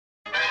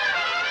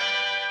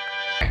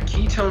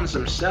ketones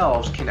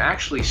themselves can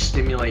actually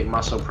stimulate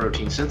muscle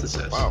protein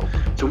synthesis. Wow.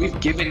 So we've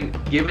given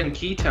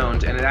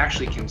ketones and it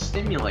actually can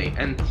stimulate.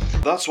 And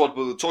that's what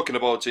we're talking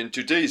about in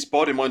today's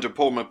Body Mind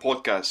Empowerment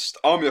podcast.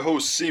 I'm your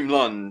host, Siim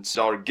Land.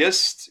 Our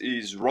guest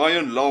is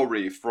Ryan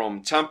Lowry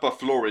from Tampa,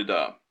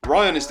 Florida.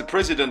 Ryan is the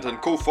president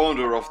and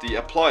co-founder of the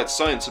Applied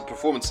Science and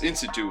Performance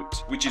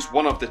Institute, which is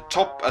one of the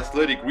top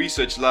athletic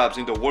research labs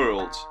in the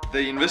world.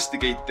 They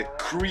investigate the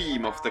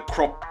cream of the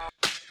crop,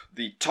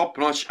 the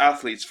top-notch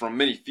athletes from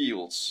many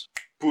fields.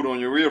 Put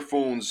on your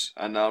earphones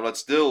and now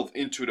let's delve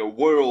into the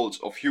world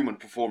of human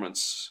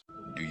performance.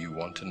 Do you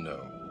want to know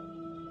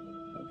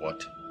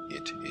what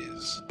it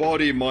is?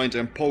 Body Mind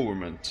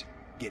Empowerment.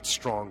 Get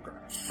stronger,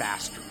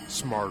 faster,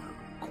 smarter,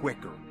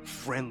 quicker,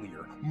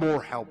 friendlier,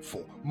 more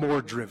helpful,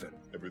 more driven.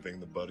 Everything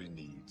the body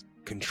needs.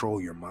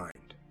 Control your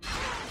mind.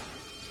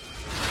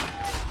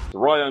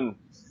 Ryan,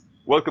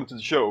 welcome to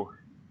the show.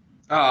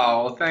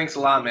 oh, well, thanks a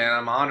lot, man.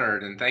 I'm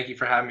honored, and thank you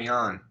for having me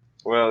on.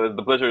 Well,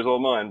 the pleasure is all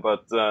mine,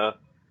 but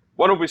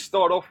why don't we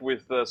start off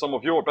with some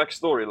of your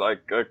backstory?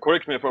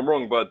 Correct me if I'm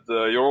wrong, but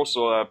you're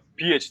also a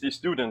PhD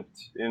student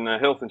in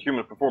health and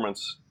human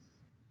performance.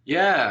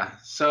 Yeah.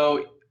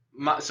 So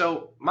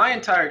my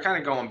entire, kind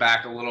of going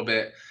back a little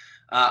bit,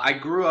 I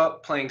grew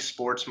up playing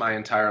sports my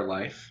entire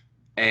life,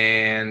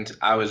 and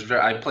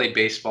I played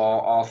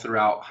baseball all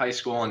throughout high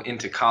school and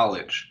into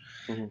college.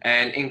 Mm-hmm.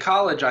 And in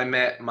college, I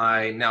met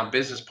my now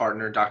business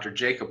partner, Dr.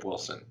 Jacob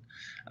Wilson.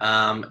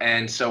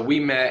 And so we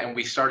met and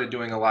we started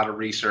doing a lot of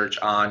research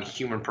on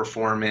human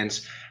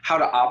performance, how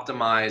to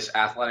optimize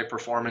athletic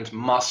performance,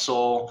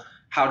 muscle,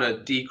 how to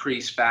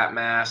decrease fat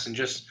mass, and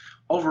just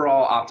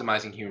overall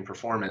optimizing human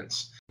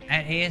performance.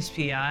 At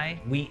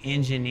ASPI, we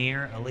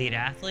engineer elite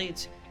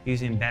athletes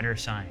using better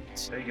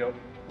science. There you go.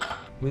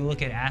 We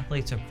look at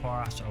athletes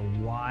across a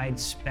wide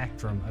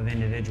spectrum of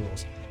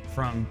individuals,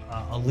 from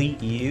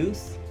elite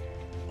youth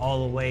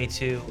all the way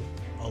to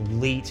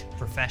elite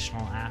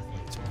professional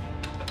athletes.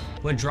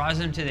 What draws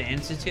them to the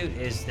Institute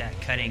is that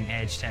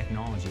cutting-edge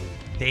technology.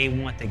 They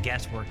want the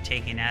guesswork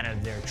taken out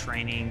of their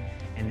training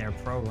and their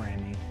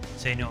programming,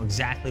 so they know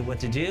exactly what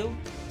to do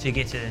to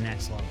get to the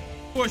next level.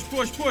 Push,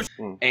 push, push.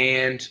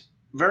 And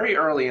very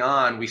early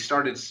on, we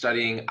started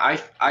studying,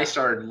 I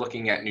started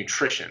looking at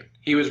nutrition.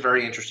 He was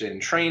very interested in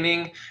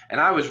training,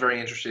 and I was very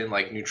interested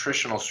in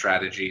nutritional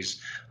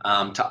strategies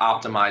to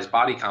optimize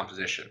body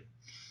composition.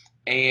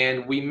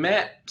 And we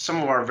met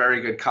some of our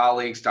very good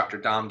colleagues, Dr.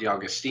 Dom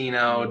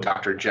D'Agostino,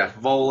 Dr. Jeff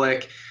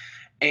Volek,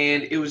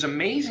 and it was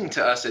amazing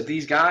to us that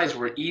these guys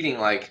were eating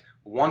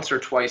once or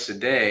twice a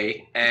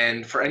day.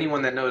 And for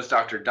anyone that knows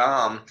Dr.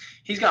 Dom,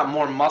 he's got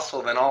more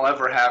muscle than I'll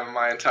ever have in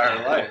my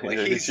entire life.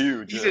 He's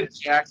huge. He's a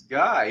jacked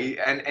guy,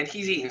 and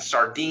he's eating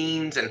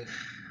sardines. And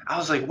I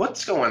was like,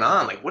 what's going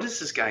on? What is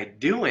this guy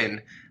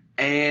doing?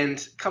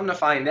 And come to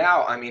find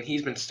out, I mean,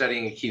 he's been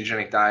studying a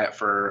ketogenic diet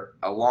for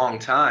a long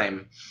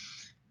time.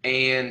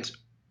 And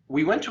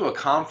we went to a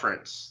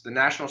conference, the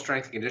National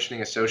Strength and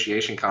Conditioning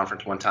Association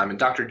conference one time, and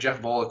Dr.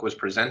 Jeff Volek was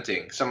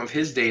presenting some of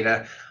his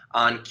data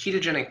on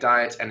ketogenic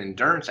diets and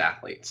endurance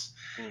athletes.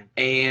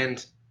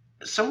 And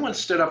someone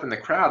stood up in the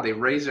crowd, they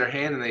raised their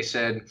hand and they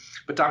said,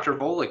 but Dr.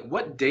 Volek,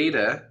 what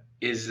data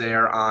is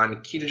there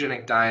on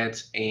ketogenic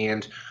diets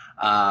and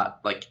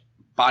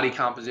body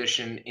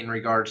composition in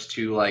regards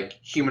to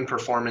human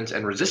performance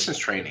and resistance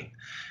training?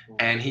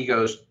 And he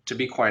goes, to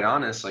be quite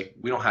honest,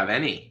 we don't have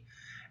any.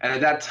 And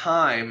at that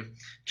time,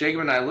 Jacob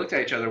and I looked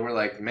at each other. We're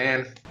like,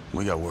 man,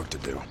 We got work to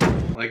do.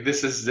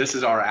 this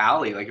is our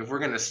alley. If we're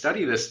going to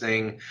study this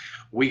thing,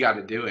 we got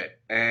to do it.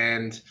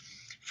 And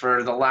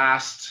for the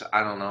last,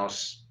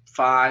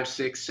 5,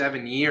 6,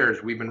 7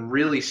 years, we've been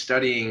really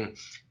studying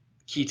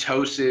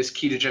ketosis,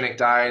 ketogenic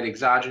diet,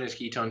 exogenous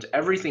ketones,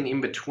 everything in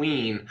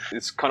between.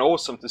 It's kind of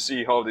awesome to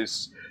see how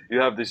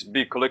you have this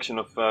big collection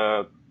of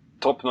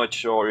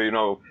top-notch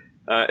or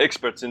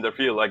experts in their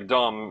field, like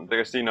Dom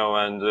D'Agostino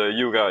and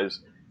you guys.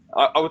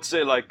 I would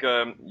say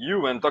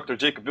you and Dr.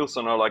 Jacob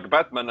Wilson are like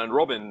Batman and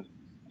Robin,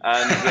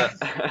 and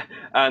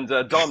and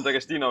Dom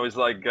D'Agostino is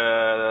like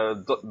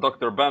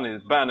Dr.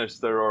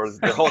 Bannister or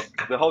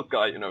the Hulk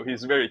guy.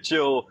 He's very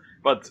chill,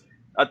 but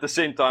at the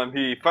same time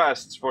he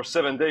fasts for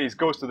 7 days,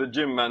 goes to the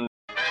gym, and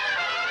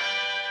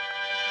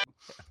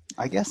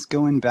I guess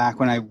going back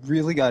when I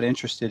really got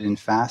interested in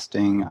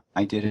fasting,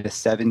 I did a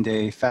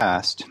 7-day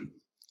fast.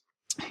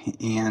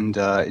 And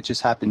it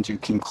just happened to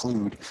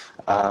conclude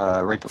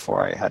right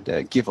before I had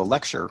to give a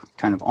lecture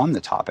kind of on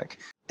the topic.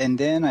 And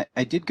then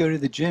I did go to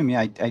the gym.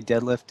 Yeah, I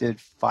deadlifted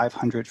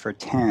 500 for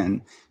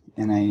 10,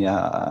 and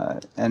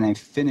I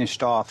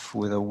finished off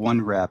with a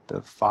 1 rep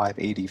of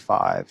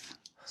 585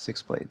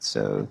 6 plates.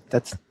 So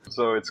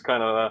it's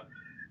kind of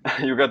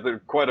you got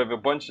quite a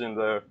bunch in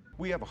there.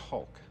 We have a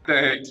Hulk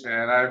Thanks,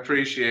 man. I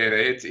appreciate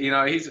it.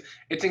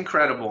 It's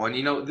incredible.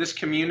 And this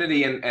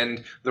community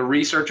and the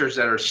researchers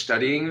that are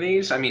studying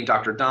these, I mean,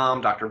 Dr. Dom,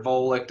 Dr.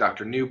 Volek,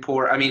 Dr.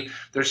 Newport, I mean,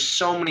 there's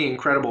so many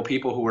incredible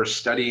people who are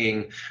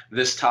studying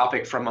this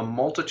topic from a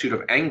multitude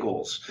of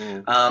angles.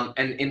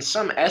 And in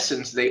some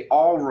essence, they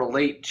all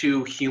relate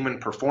to human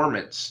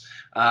performance.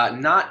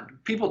 Not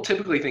people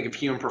typically think of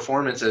human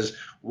performance as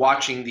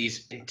watching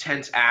these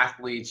intense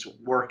athletes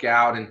work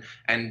out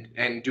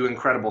and do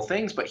incredible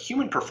things, but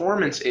human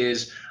performance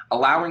is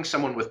allowing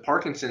someone with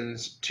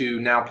Parkinson's to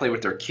now play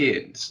with their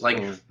kids.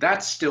 Like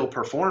that's still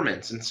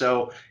performance. And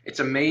so it's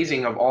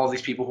amazing of all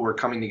these people who are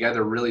coming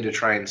together really to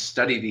try and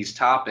study these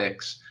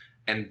topics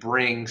and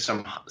bring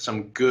some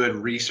good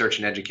research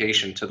and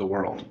education to the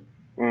world.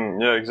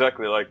 Yeah,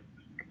 exactly. Like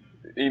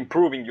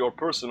improving your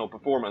personal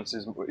performance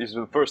is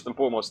first and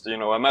foremost,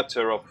 a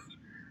matter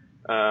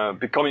of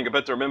becoming a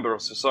better member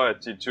of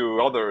society to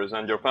others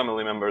and your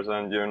family members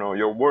and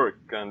your work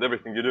and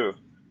everything you do.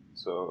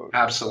 So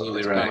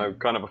absolutely it's right.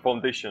 kind of a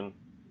foundation,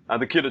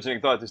 and the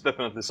ketogenic diet is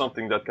definitely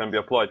something that can be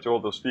applied to all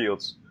those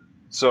fields.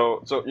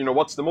 So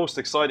what's the most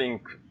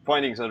exciting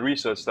findings and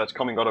research that's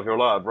coming out of your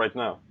lab right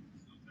now?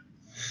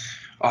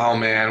 Oh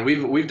man,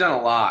 we've done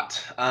a lot.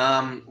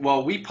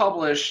 Well, we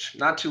published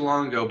not too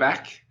long ago,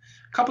 back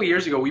a couple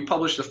years ago, we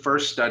published the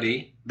first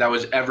study that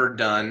was ever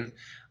done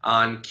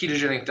on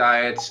ketogenic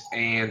diets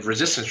and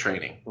resistance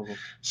training.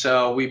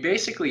 So we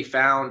basically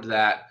found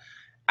that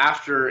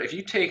if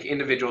you take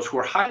individuals who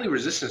are highly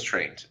resistance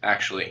trained,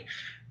 actually,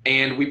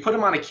 and we put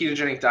them on a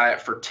ketogenic diet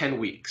for 10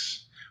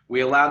 weeks,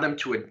 we allowed them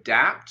to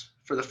adapt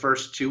for the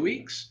first 2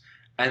 weeks,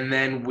 and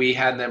then we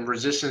had them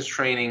resistance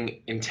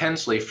training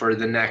intensely for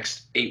the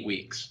next 8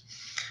 weeks.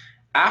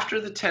 After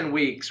the 10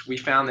 weeks, we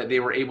found that they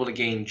were able to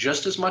gain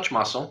just as much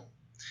muscle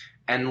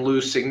and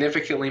lose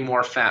significantly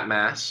more fat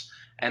mass,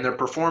 and their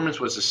performance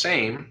was the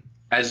same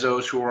as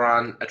those who were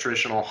on a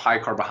traditional high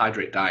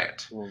carbohydrate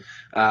diet.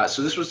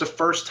 So this was the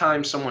first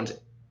time someone's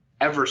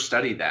ever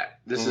studied that.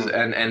 This is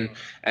and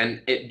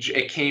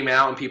it came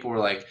out and people were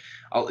like,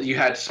 you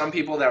had some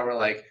people that were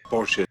like,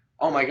 bullshit.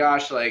 Oh my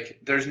gosh, like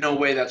there's no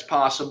way that's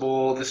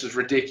possible. This is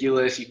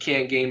ridiculous. You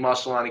can't gain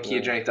muscle on a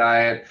ketogenic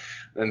diet.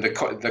 And the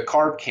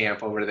carb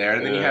camp over there.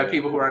 And then you have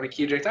people who are on a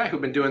ketogenic diet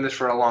who've been doing this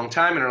for a long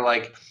time and are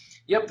like,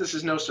 yep, this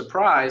is no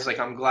surprise. Like,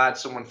 I'm glad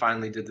someone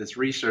finally did this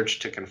research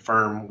to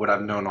confirm what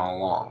I've known all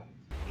along.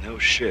 No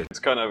shit.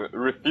 It kind of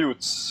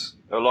refutes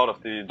a lot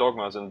of the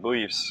dogmas and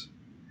beliefs.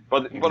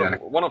 But Exactly.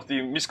 one of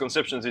the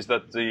misconceptions is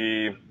that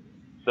the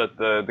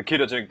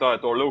ketogenic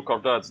diet or low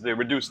carb diets, they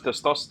reduce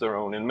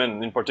testosterone in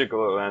men in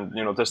particular, and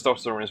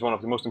testosterone is one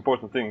of the most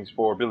important things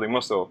for building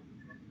muscle.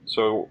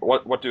 So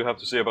what do you have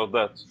to say about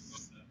that?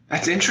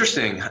 That's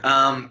interesting,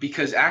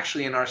 because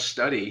actually in our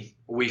study,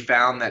 we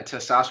found that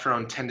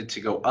testosterone tended to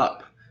go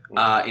up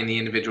in the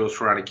individuals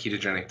who are on a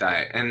ketogenic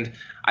diet. And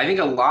I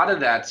think a lot of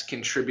that's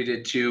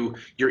contributed to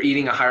you're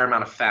eating a higher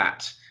amount of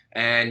fat,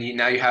 and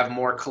now you have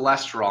more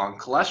cholesterol. And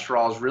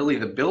cholesterol is really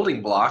the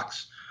building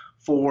blocks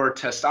for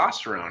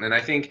testosterone. And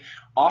I think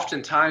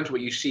oftentimes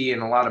what you see in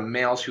a lot of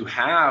males who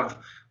have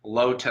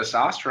low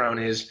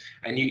testosterone is,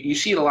 and you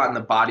see it a lot in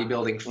the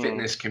bodybuilding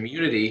fitness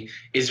community,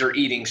 is they're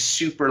eating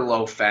super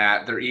low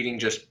fat. They're eating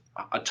just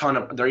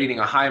they're eating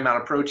a high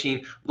amount of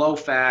protein, low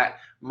fat,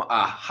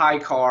 high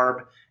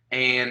carb,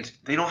 and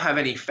they don't have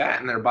any fat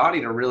in their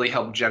body to really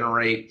help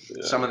generate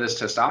some of this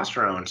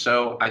testosterone.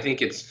 So I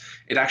think it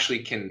actually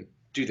can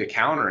do the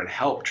counter and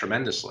help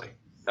tremendously.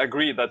 I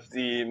agree that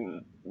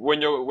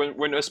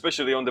when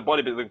especially on the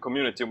bodybuilding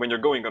community, when you're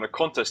going on a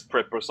contest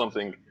prep or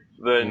something,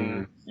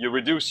 then you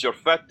reduce your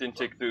fat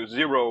intake to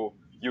zero,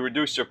 you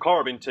reduce your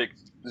carb intake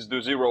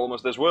to zero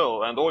almost as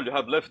well, and all you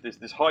have left is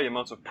this high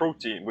amounts of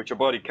protein, which your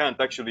body can't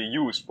actually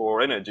use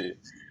for energy.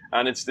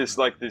 And it's this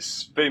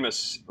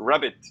famous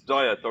rabbit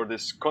diet, or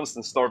this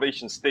constant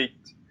starvation state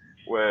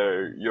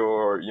where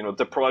you're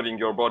depriving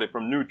your body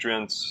from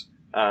nutrients,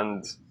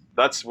 and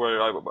that's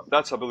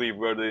I believe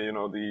where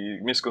the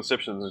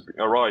misconceptions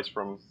arise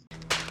from.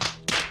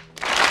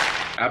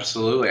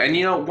 Absolutely.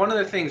 And one of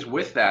the things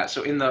with that,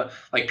 so in the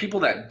people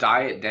that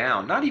diet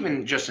down, not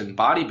even just in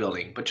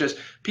bodybuilding, but just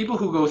people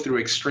who go through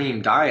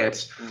extreme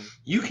diets,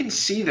 you can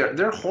see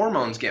their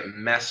hormones get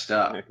messed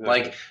up. Exactly.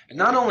 Like,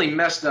 not only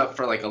messed up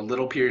for a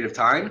little period of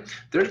time,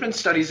 there's been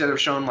studies that have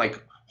shown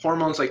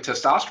hormones like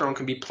testosterone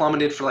can be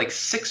plummeted for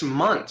 6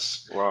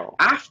 months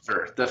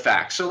after the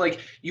fact. So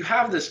you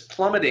have this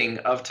plummeting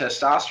of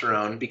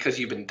testosterone because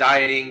you've been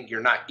dieting,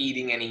 you're not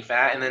eating any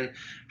fat, and then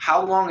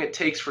how long it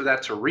takes for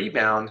that to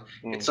rebound,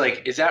 it's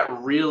is that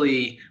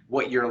really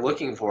what you're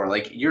looking for?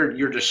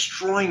 You're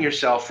destroying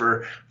yourself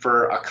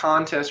for a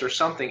contest or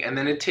something, and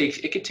then it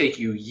could take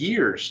you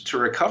years to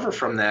recover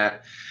from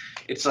that.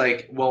 It's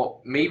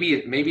well, maybe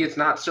it's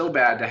not so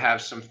bad to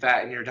have some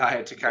fat in your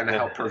diet to kind of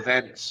help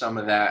prevent some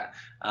of that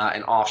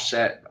and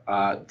offset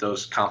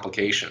those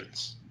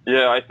complications.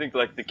 Yeah, I think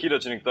the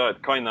ketogenic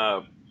diet kind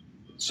of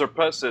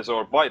surpasses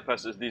or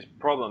bypasses these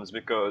problems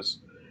because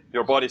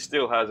your body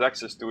still has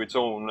access to its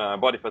own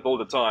body fat all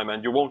the time,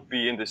 and you won't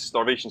be in this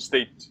starvation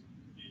state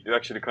you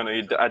actually kind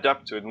of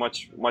adapt to it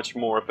much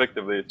more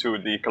effectively to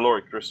the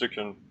caloric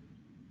restriction.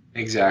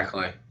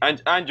 Exactly.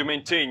 And you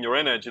maintain your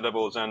energy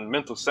levels and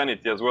mental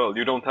sanity as well.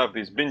 You don't have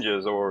these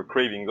binges or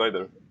cravings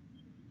either.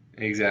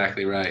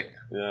 Exactly right.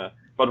 Yeah.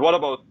 But what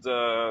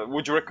about,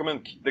 would you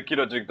recommend the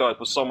ketogenic diet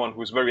for someone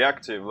who's very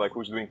active, like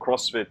who's doing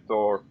CrossFit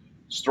or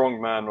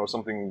strongman or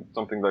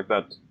something like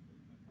that?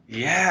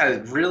 Yeah,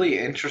 really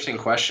interesting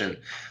question.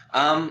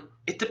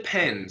 It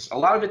depends. A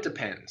lot of it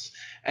depends.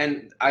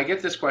 And I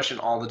get this question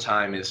all the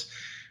time is,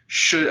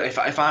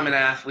 if I'm an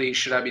athlete,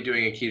 should I be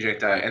doing a ketogenic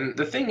diet? And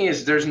the thing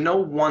is, there's no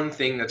one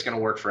thing that's going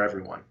to work for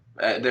everyone.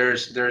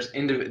 There's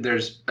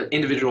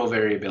individual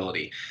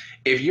variability.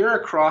 If you're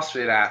a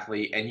CrossFit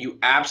athlete and you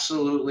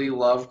absolutely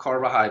love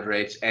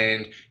carbohydrates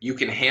and you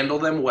can handle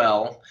them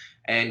well,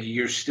 and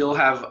you still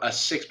have a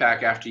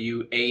six-pack after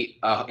you ate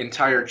an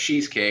entire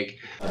cheesecake,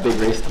 A big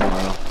race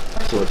tomorrow,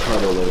 so it's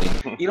carbo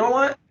loading. you know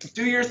what?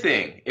 Do your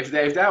thing. If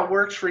that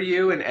works for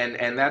you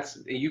and that's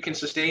you can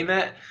sustain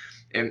that,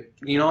 and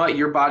you know what?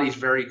 Your body's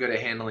very good at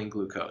handling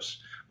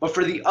glucose. But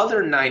for the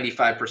other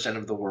 95%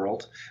 of the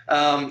world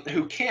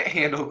who can't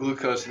handle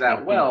glucose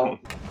that well,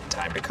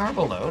 Time to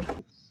carbo load.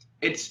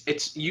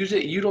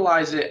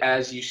 utilize it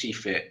as you see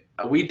fit.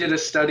 We did a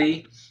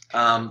study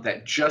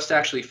that just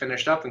actually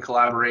finished up in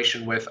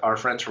collaboration with our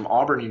friends from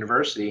Auburn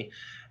University,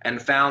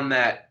 and found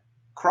that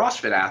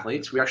CrossFit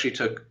athletes, we actually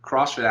took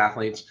CrossFit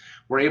athletes,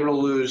 were able to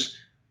lose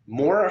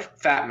more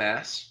fat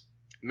mass,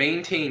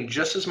 maintain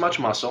just as much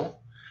muscle,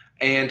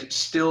 and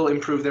still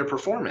improve their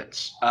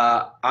performance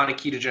on a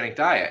ketogenic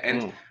diet.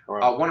 And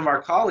one of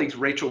our colleagues,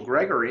 Rachel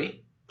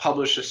Gregory,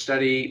 published a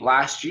study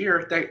last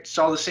year that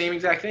saw the same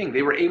exact thing.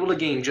 They were able to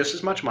gain just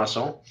as much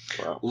muscle,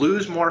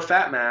 lose more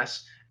fat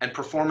mass, and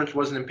performance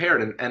wasn't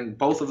impaired. And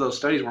both of those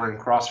studies were in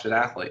CrossFit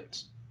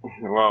athletes.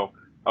 Wow.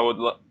 I would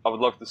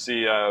love to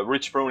see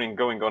Rich Froning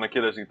going on a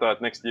ketogenic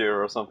diet next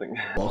year or something.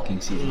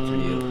 Walking season for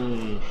you.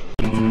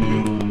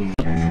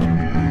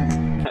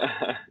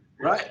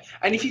 Right.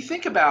 And if you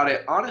think about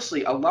it,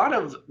 honestly, a lot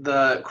of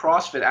the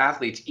CrossFit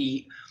athletes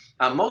eat,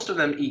 most of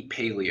them eat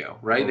paleo,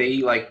 right? They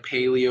eat like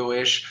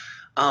paleo-ish.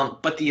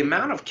 But the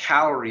amount of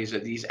calories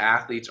that these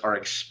athletes are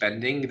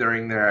expending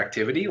during their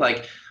activity,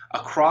 like a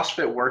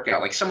CrossFit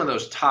workout, like some of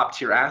those top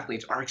tier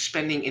athletes are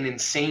expending an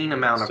insane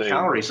amount of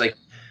calories. Like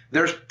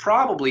there's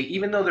probably,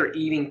 even though they're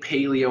eating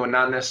paleo and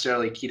not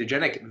necessarily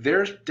ketogenic,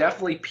 there's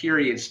definitely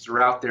periods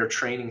throughout their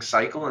training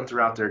cycle and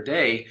throughout their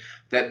day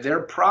that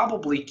they're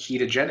probably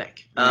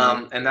ketogenic.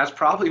 And that's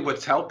probably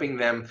what's helping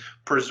them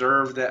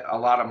preserve a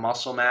lot of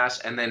muscle mass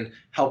and then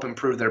help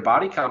improve their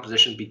body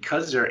composition,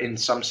 because they're in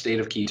some state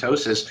of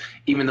ketosis,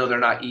 even though they're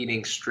not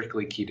eating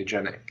strictly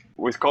ketogenic.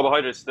 With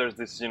carbohydrates, there's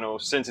this,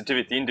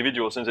 sensitivity,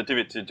 individual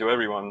sensitivity to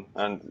everyone,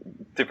 and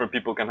different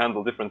people can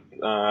handle different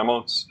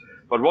amounts.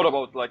 But what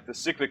about like the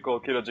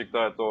cyclical ketogenic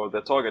diet or the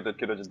targeted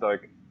ketogenic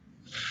diet?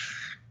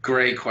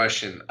 Great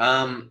question.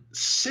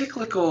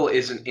 Cyclical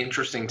is an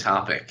interesting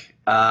topic,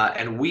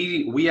 and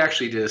we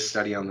actually did a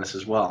study on this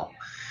as well.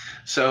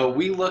 So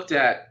we looked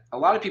at, a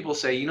lot of people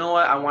say, you know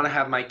what, I want to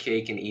have my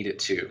cake and eat it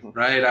too,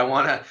 right?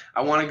 I'll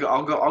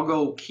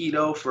go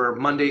keto for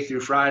Monday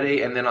through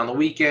Friday, and then on the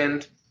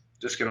weekend,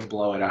 just gonna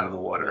blow it out of the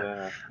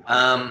water.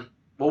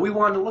 Well, we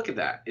wanted to look at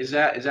that. Is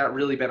that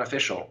really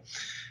beneficial?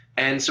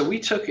 And so we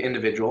took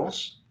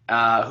individuals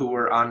who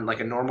were on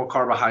like a normal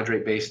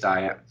carbohydrate-based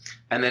diet,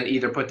 and then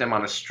either put them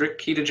on a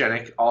strict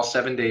ketogenic all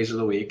 7 days of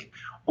the week,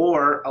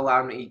 or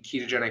allow them to eat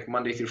ketogenic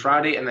Monday through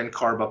Friday and then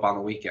carb up on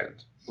the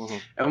weekend.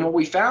 And what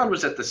we found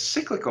was that the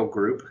cyclical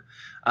group,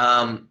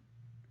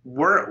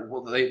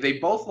 they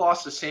both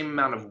lost the same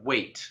amount of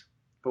weight,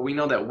 but we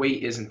know that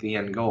weight isn't the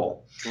end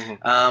goal.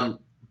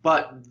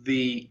 But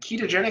the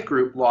ketogenic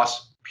group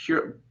lost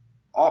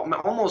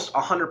almost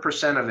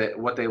 100% of it.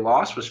 What they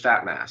lost was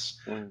fat mass.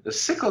 The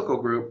cyclical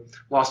group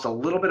lost a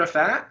little bit of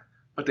fat,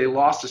 but they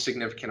lost a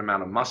significant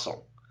amount of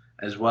muscle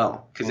as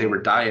well, because they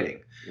were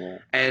dieting.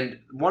 And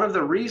one of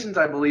the reasons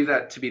I believe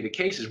that to be the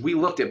case is we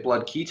looked at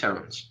blood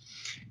ketones,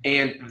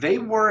 and they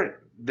were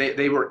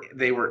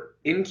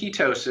in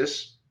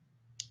ketosis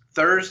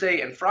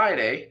Thursday and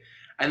Friday,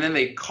 and then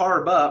they'd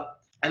carb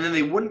up, and then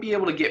they wouldn't be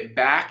able to get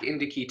back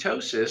into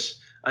ketosis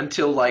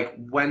until like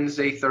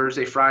Wednesday,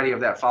 Thursday, Friday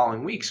of that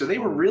following week. So they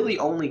were really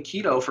only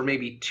keto for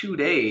maybe 2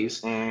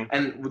 days,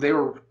 and they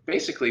were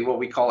basically what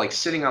we call like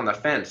sitting on the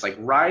fence, like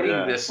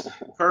riding this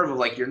curve of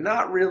like, you're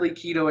not really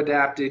keto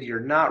adapted, you're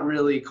not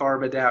really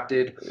carb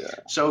adapted.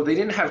 So they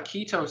didn't have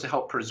ketones to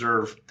help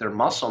preserve their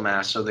muscle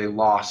mass, so they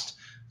lost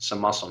some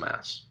muscle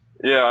mass.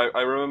 Yeah,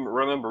 I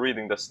remember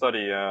reading the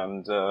study,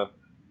 and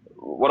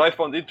what I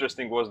found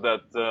interesting was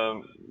that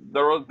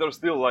there's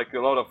still like a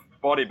lot of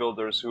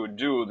bodybuilders who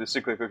do the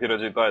cyclical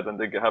ketogenic diet, and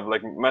they have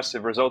like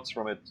massive results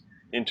from it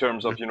in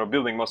terms of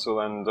building muscle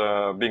and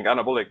being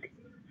anabolic.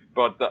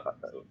 But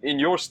in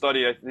your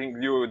study, I think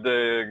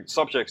the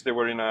subjects, they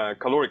were in a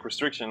caloric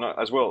restriction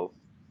as well.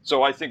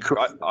 So I think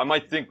I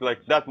might think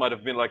like that might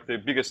have been like the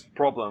biggest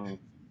problem,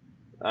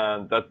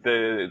 and that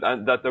the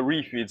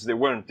refeeds,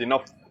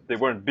 they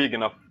weren't big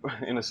enough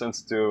in a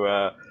sense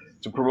to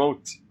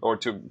promote or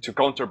to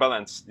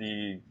counterbalance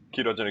the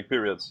ketogenic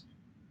periods.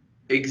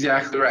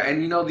 Exactly right.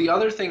 And the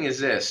other thing is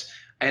this,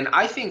 and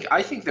I think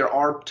there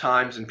are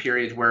times and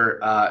periods where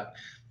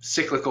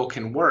cyclical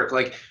can work.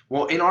 Like,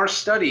 well, in our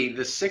study,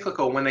 the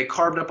cyclical, when they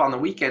carved up on the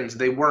weekends,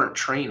 they weren't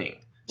training.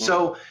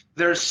 So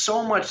there's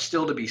so much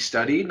still to be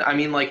studied. I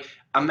mean, like,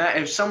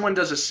 if someone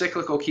does a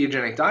cyclical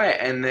ketogenic diet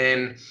and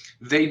then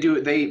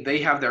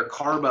they have their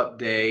carb up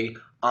day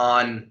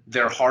on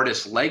their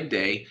hardest leg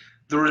day,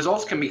 the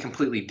results can be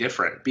completely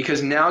different,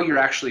 because now you're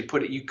actually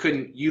you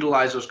couldn't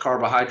utilize those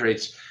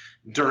carbohydrates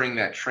during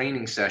that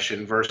training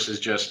session versus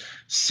just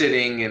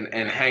sitting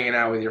and hanging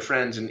out with your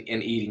friends and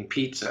eating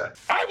pizza.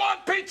 I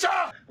want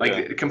pizza!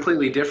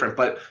 Completely different,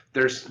 but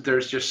there's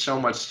just so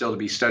much still to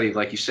be studied,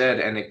 like you said,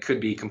 and it could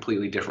be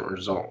completely different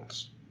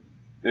results.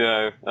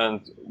 Yeah,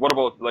 and what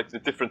about like the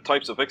different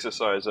types of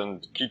exercise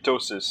and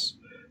ketosis?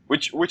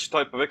 Which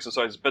type of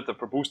exercise is better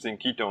for boosting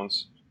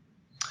ketones?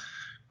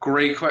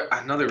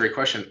 Another great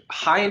question.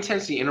 High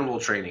intensity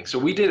interval training. So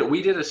we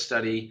did a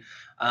study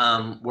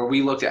where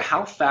we looked at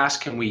how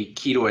fast can we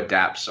keto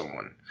adapt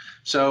someone.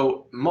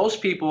 So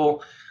most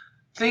people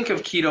think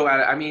of keto.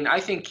 I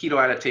think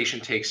keto adaptation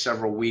takes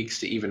several weeks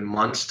to even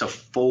months to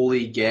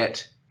fully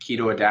get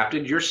keto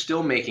adapted. You're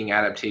still making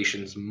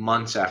adaptations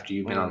months after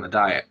you've been on the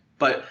diet.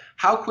 But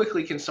how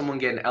quickly can someone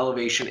get an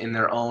elevation in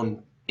their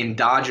own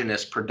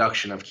endogenous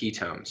production of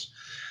ketones?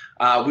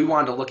 We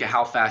wanted to look at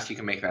how fast you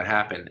can make that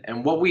happen.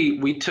 And what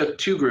we took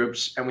two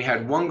groups, and we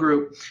had one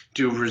group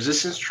do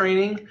resistance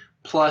training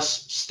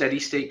plus steady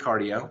state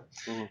cardio,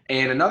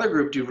 and another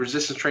group do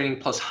resistance training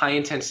plus high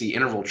intensity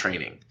interval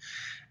training.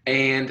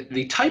 And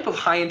the type of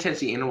high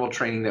intensity interval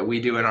training that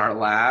we do in our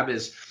lab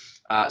is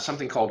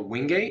something called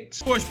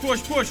Wingates,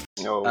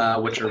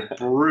 which are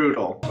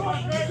brutal.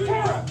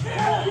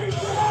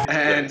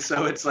 And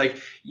so it's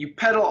like you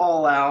pedal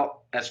all out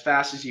as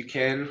fast as you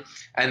can,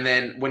 and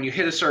then when you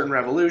hit a certain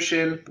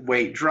revolution,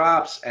 weight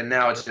drops, and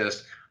now it's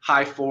just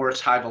high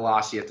force, high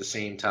velocity at the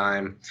same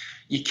time.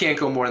 You can't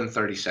go more than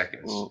 30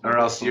 seconds, or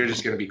else you're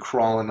just going to be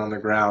crawling on the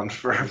ground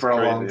for a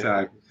long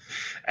time.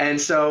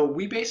 And so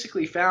we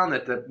basically found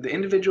that the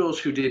individuals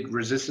who did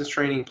resistance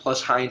training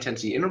plus high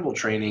intensity interval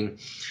training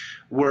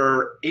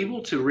were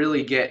able to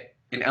really get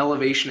an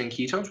elevation in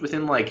ketones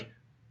within like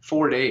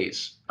 4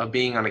 days of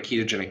being on a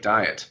ketogenic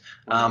diet,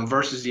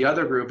 versus the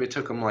other group, it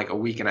took them like a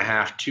week and a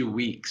half, 2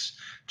 weeks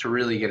to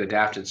really get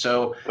adapted.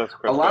 So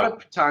a lot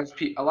of times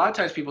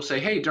people say,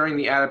 hey, during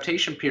the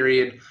adaptation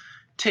period,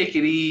 take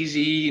it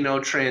easy,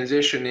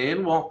 transition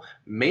in. Well,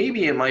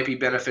 maybe it might be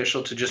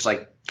beneficial to just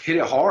like hit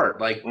it hard,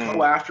 like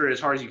go after it as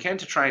hard as you can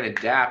to try and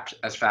adapt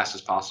as fast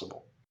as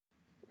possible.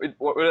 At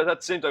the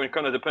same time, it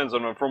kind of depends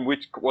on from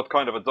what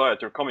kind of a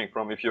diet you're coming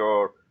from. If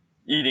you're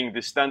eating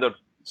the standard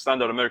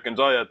American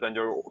diet and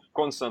you're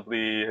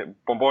constantly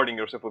bombarding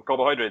yourself with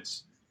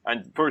carbohydrates,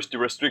 and first you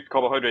restrict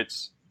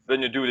carbohydrates,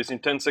 then you do this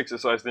intense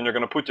exercise, then you're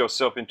going to put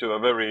yourself into a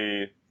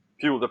very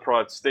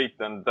fuel-deprived state,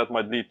 and that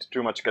might lead to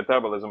too much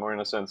catabolism, or in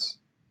a sense.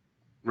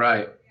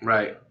 Right.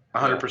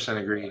 100%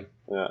 agree.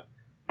 Yeah.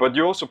 But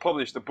you also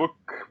published a book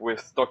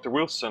with Dr.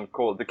 Wilson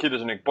called The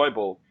Ketogenic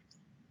Bible,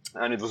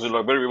 and it was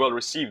very well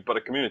received by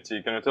the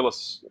community. Can you tell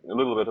us a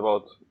little bit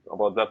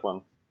about that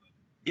one?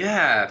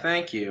 Yeah,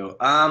 thank you.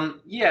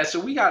 So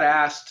we got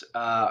asked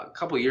a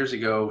couple years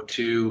ago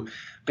to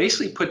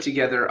basically put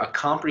together a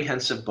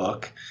comprehensive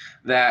book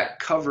that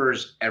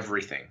covers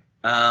everything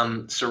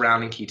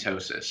surrounding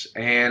ketosis.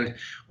 And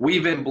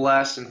we've been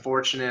blessed and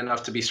fortunate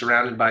enough to be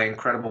surrounded by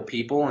incredible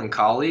people and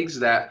colleagues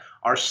that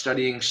are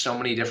studying so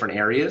many different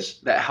areas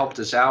that helped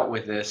us out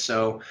with this.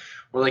 So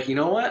we're like, you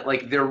know what?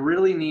 Like, there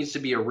really needs to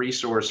be a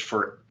resource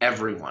for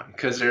everyone,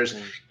 because there's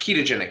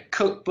ketogenic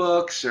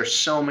cookbooks. There's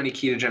so many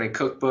ketogenic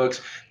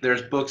cookbooks.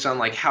 There's books on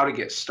like how to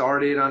get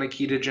started on a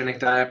ketogenic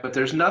diet, but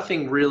there's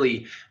nothing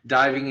really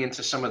diving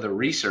into some of the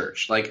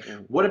research. Like,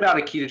 what about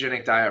a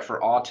ketogenic diet for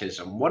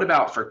autism? What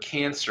about for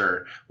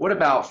cancer? What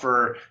about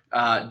for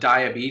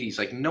diabetes?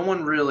 Like, no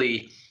one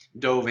really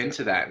dove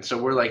into that. And so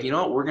we're like, you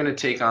know what, we're going to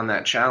take on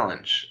that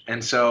challenge.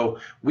 And so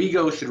we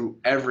go through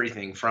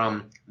everything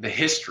from the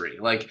history,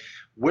 like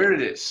where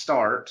did it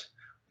start,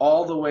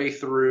 all the way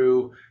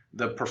through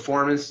the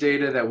performance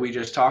data that we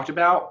just talked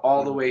about,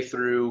 all the way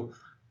through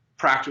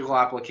practical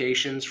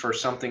applications for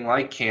something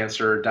like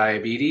cancer or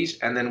diabetes.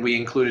 And then we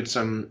included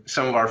some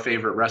of our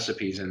favorite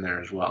recipes in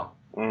there as well.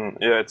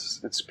 Yeah,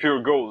 it's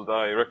pure gold.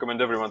 I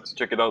recommend everyone to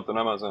check it out on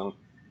Amazon.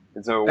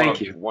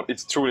 Thank you.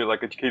 It's truly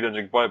like a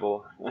ketogenic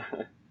Bible.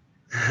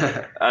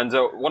 And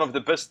one of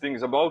the best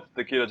things about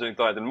the ketogenic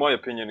diet, in my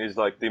opinion, is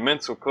like the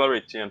mental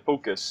clarity and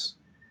focus.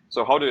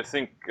 So how do you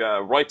think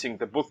writing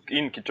the book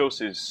in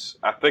ketosis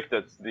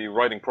affected the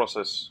writing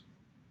process?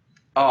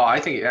 Oh,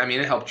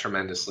 it helped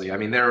tremendously. I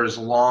mean, there was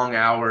long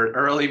hours,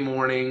 early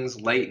mornings,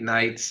 late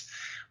nights,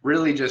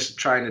 really just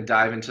trying to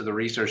dive into the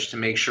research to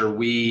make sure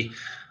we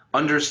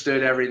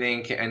understood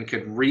everything and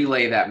could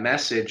relay that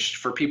message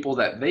for people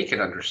that they could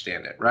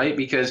understand it, right?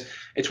 Because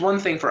it's one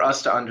thing for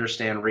us to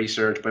understand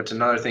research, but it's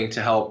another thing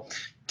to help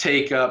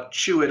take up,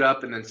 chew it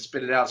up, and then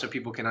spit it out so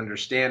people can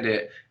understand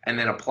it and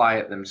then apply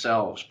it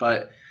themselves.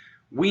 But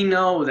we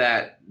know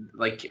that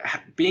like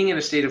being in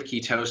a state of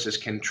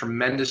ketosis can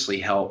tremendously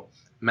help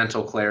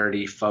mental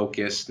clarity,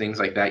 focus, things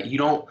like that.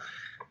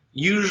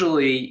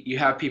 Usually you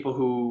have people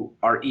who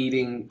are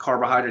eating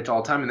carbohydrates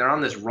all the time and they're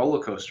on this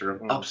roller coaster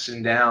of ups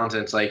and downs,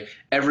 and it's like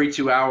every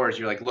 2 hours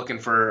you're like looking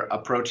for a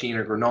protein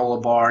or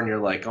granola bar and you're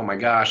like, oh my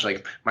gosh,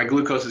 like my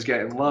glucose is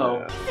getting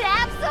low.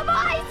 Have some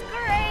ice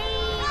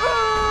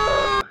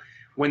cream!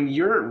 When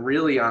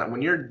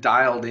you're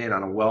dialed in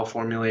on a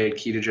well-formulated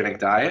ketogenic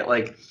diet,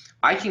 like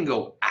I can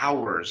go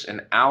hours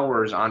and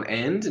hours on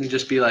end and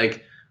just be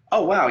like,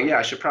 oh wow, yeah,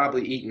 I should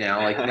probably eat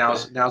now. Like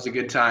now's a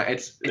good time.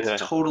 It's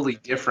totally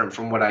different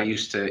from what I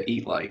used to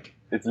eat like.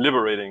 It's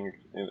liberating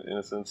in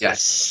a sense.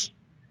 Yes.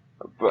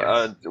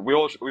 But we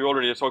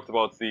already talked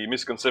about the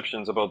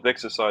misconceptions about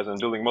exercise and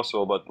building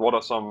muscle. But what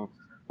are some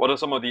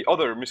of the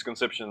other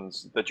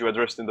misconceptions that you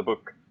addressed in the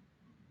book?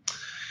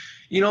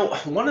 You know,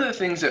 one of the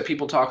things that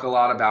people talk a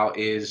lot about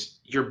is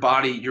your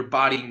body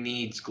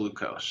needs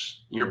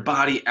glucose. Your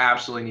body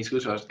absolutely needs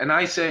glucose. And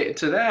I say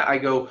to that, I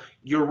go,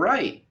 you're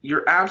right.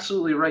 You're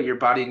absolutely right. Your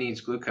body needs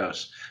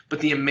glucose. But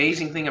the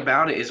amazing thing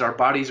about it is our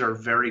bodies are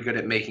very good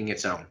at making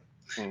its own.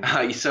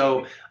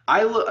 So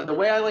the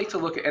way I like to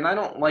look at, and I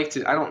don't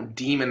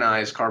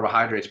demonize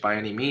carbohydrates by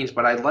any means,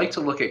 but I like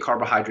to look at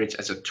carbohydrates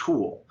as a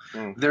tool.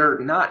 They're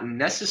not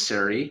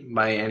necessary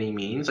by any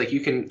means. Like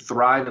you can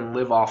thrive and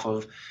live off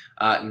of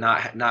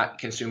not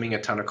consuming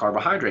a ton of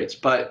carbohydrates,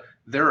 but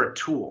they're a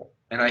tool.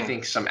 And I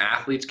think some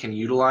athletes can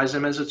utilize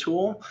them as a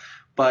tool,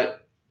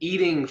 but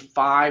eating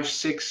 500,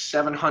 600,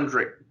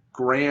 700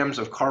 grams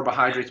of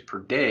carbohydrates per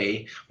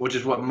day, which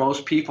is what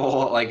most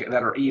people like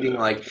that are eating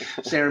like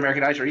standard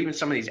American diets or even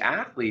some of these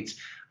athletes,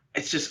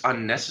 it's just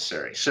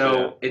unnecessary.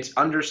 So it's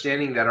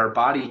understanding that our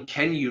body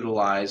can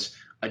utilize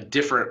a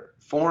different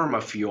form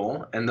of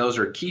fuel, and those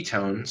are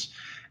ketones,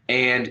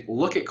 and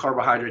look at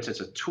carbohydrates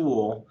as a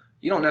tool.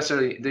 They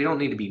don't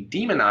need to be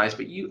demonized,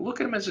 but you look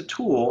at them as a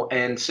tool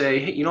and say,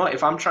 hey, you know what,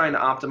 if I'm trying to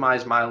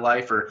optimize my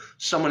life or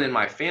someone in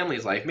my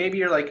family's life, maybe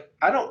you're like,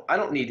 I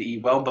don't need to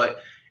eat well,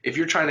 but if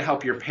you're trying to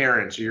help your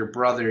parents or your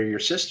brother or your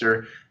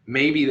sister,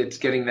 maybe that's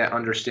getting that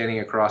understanding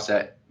across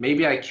that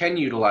maybe I can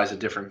utilize a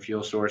different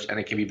fuel source and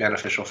it can be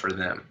beneficial for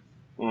them.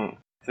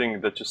 Thing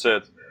that you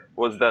said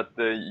was that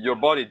your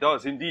body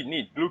does indeed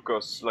need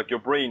glucose, like your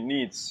brain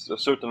needs a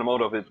certain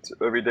amount of it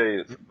every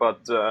day,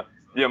 but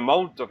the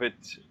amount of it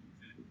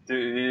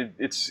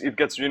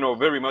gets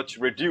very much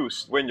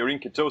reduced when you're in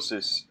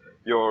ketosis.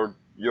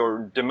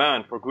 Your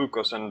demand for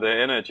glucose and the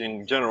energy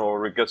in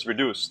general gets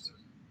reduced,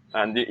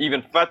 and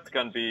even fat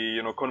can be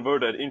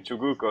converted into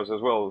glucose as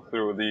well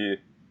through the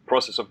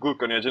process of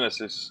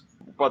gluconeogenesis.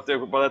 But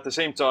at the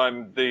same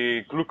time,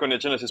 the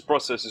gluconeogenesis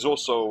process is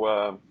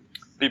also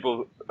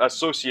people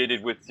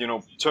associated with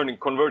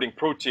converting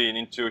protein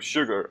into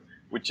sugar,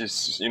 which is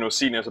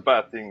seen as a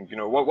bad thing.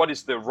 What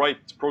is the right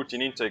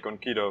protein intake on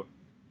keto?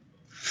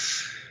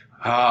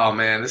 Oh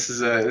man, this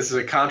is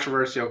a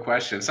controversial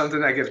question.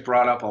 Something that gets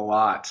brought up a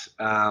lot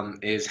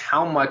is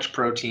how much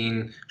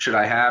protein should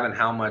I have and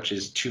how much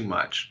is too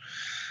much.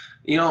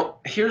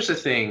 Here's the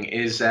thing: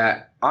 is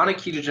that on a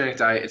ketogenic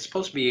diet, it's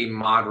supposed to be a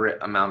moderate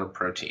amount of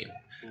protein.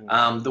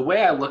 The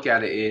way I look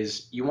at it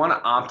is you want to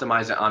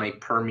optimize it on a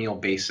per meal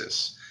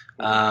basis.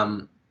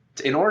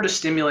 In order to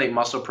stimulate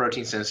muscle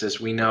protein synthesis,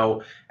 we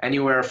know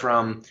anywhere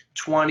from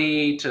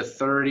 20 to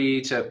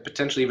 30 to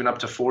potentially even up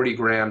to 40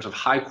 grams of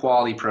high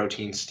quality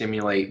protein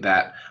stimulate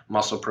that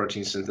muscle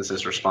protein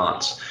synthesis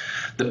response.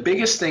 The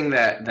biggest thing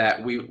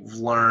that we've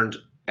learned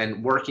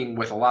and working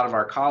with a lot of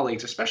our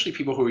colleagues, especially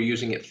people who are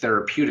using it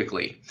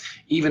therapeutically,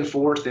 even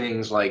for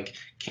things like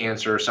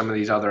cancer or some of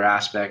these other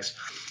aspects,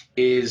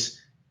 is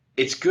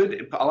it's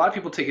good. A lot of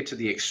people take it to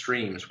the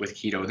extremes with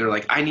keto. They're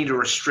like, I need to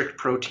restrict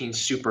protein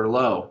super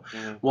low.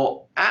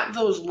 Well, at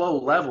those low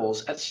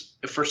levels,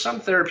 for some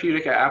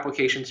therapeutic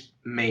applications,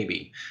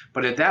 maybe.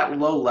 But at that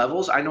low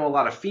levels, I know a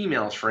lot of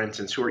females, for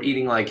instance, who are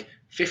eating like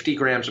 50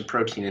 grams of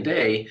protein a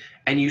day,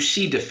 and you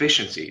see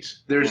deficiencies.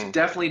 There's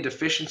definitely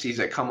deficiencies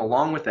that come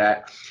along with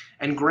that.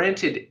 And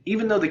granted,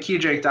 even though the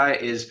ketogenic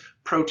diet is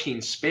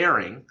protein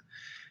sparing,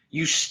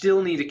 you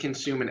still need to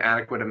consume an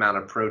adequate amount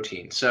of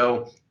protein.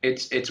 So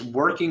it's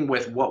working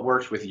with what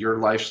works with your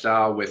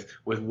lifestyle, with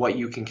what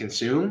you can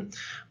consume.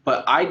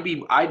 But I'd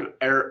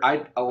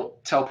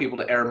tell people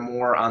to err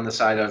more on the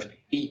side of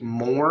eat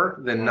more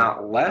than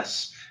not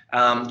less.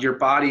 Your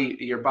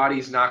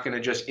body's not going to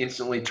just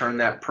instantly turn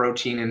that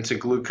protein into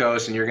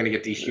glucose and you're going to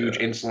get these huge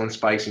insulin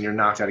spikes and you're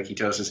knocked out of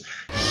ketosis.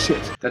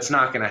 Shit, that's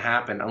not going to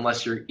happen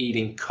unless you're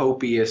eating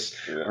copious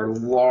or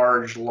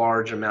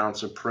large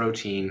amounts of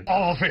protein.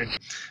 All of it.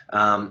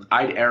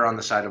 I'd err on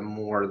the side of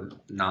more,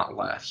 not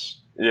less.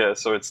 Yeah,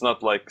 so it's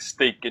not like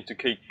steak into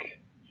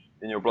cake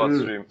in your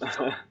bloodstream.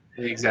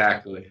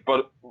 Exactly.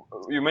 But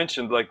you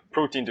mentioned like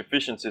protein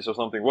deficiencies or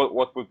something.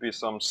 What would be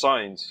some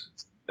signs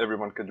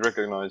everyone could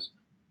recognize?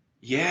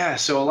 Yeah,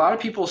 so a lot of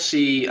people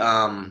see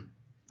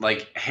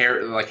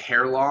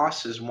hair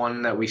loss is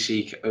one that we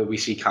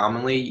see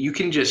commonly. You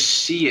can just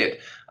see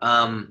it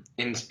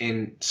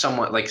in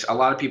somewhat, like a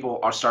lot of people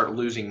start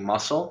losing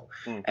muscle,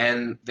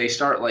 and they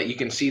start, like, you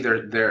can see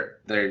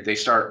they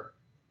start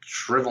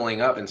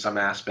shriveling up in some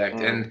aspect,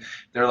 and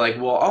they're like,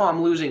 well, oh,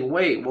 I'm losing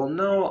weight. Well,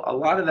 no, a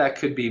lot of that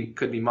could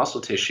be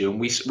muscle tissue, and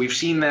we've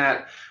seen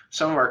that.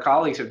 Some of our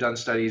colleagues have done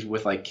studies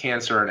with like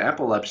cancer and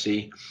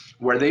epilepsy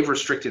where they've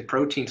restricted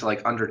protein to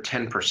like under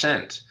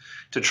 10%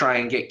 to try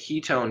and get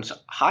ketones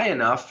high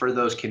enough for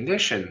those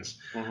conditions.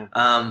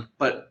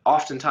 But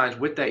oftentimes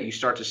with that, you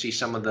start to see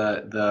some of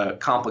the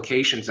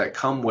complications that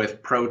come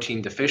with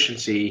protein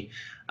deficiency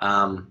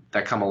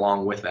that come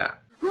along with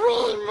that. We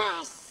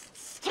must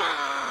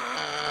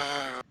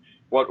stop.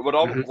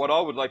 What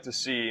I would like to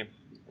see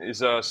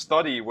is a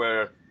study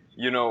where,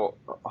 you know,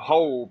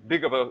 how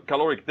big of a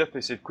caloric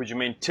deficit could you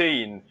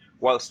maintain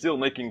while still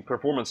making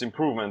performance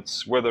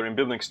improvements, whether in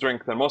building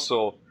strength and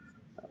muscle,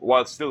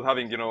 while still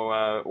having, you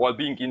know, while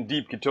being in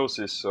deep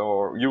ketosis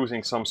or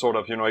using some sort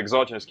of, you know,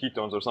 exogenous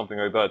ketones or something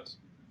like that.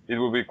 It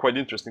would be quite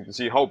interesting to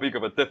see how big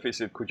of a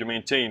deficit could you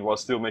maintain while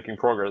still making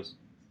progress.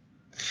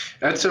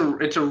 It's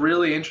a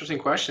really interesting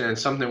question, and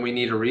something we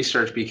need to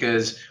research,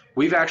 because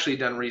we've actually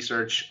done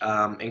research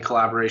in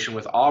collaboration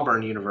with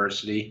Auburn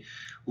University,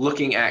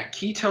 looking at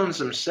ketones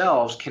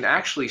themselves can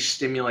actually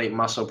stimulate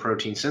muscle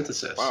protein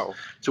synthesis. Wow.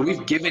 So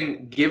we've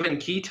given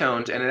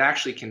ketones, and it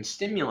actually can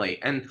stimulate.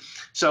 And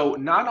so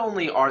not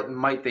only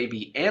might they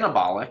be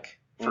anabolic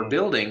for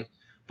building,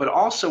 but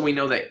also we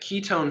know that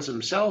ketones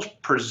themselves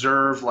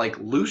preserve like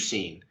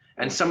leucine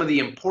and some of the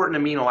important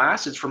amino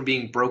acids from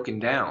being broken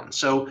down.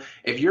 So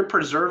if you're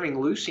preserving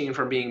leucine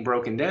from being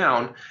broken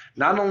down,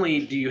 not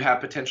only do you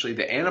have potentially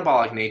the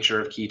anabolic nature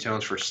of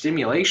ketones for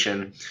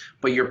stimulation,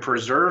 but you're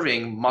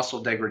preserving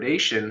muscle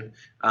degradation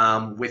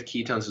with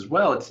ketones as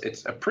well.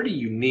 It's a pretty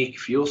unique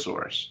fuel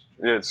source.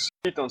 Yes,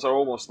 ketones are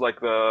almost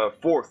like the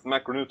fourth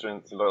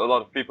macronutrient. A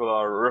lot of people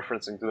are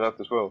referencing to that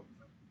as well.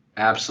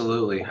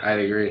 Absolutely, I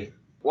agree.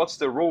 What's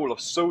the role of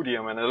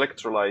sodium and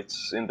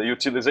electrolytes in the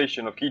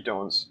utilization of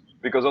ketones?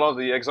 Because a lot of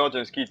the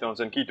exogenous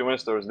ketones and keto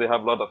esters, they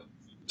have a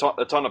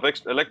ton of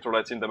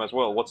electrolytes in them as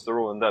well. What's the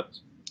role in that?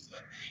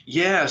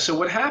 Yeah, so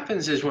what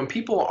happens is when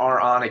people are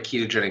on a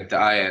ketogenic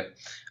diet,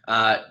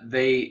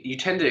 you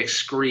tend to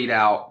excrete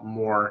out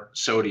more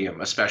sodium,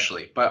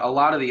 especially, but a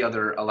lot of the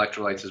other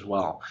electrolytes as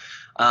well.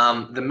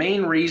 The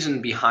main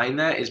reason behind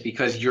that is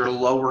because you're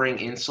lowering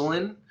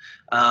insulin.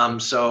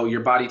 So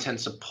your body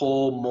tends to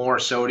pull more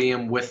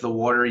sodium with the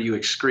water. You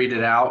excrete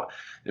it out.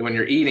 And when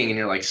you're eating and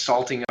you're like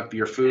salting up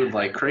your food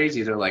like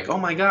crazy, they're like, oh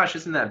my gosh,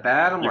 isn't that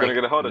bad? You're going to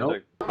get a heart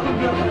attack.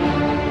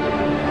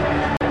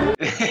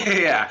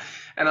 Yeah.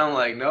 And I'm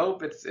like,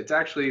 nope, it's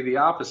actually the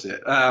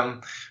opposite.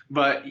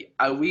 But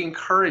we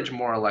encourage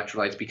more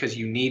electrolytes because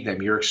you need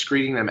them. You're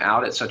excreting them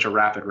out at such a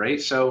rapid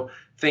rate. So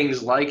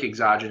things like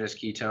exogenous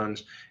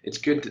ketones, it's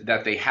good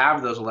that they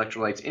have those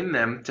electrolytes in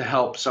them to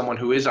help someone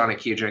who is on a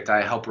ketogenic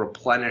diet help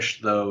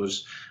replenish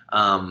those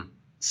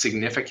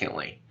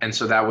significantly, and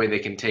so that way they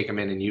can take them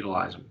in and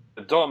utilize them.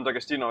 Dom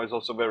D'Agostino is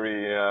also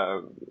very,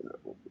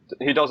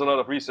 he does a lot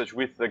of research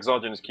with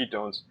exogenous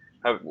ketones.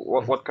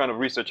 What kind of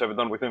research have you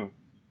done with him?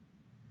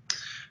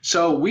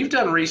 So we've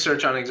done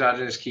research on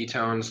exogenous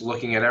ketones,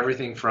 looking at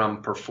everything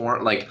from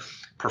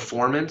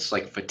performance,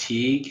 like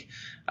fatigue.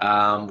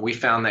 We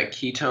found that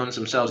ketones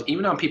themselves,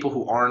 even on people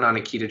who aren't on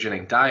a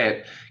ketogenic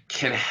diet,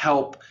 can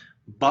help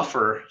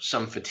buffer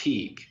some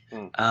fatigue.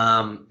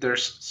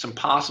 There's some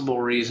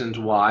possible reasons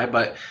why,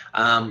 but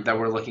that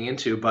we're looking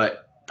into,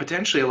 but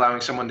potentially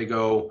allowing someone to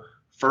go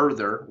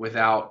further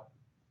without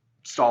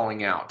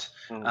stalling out.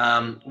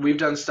 We've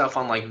done stuff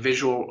on like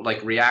visual,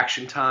 like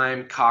reaction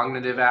time,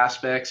 cognitive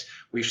aspects.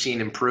 We've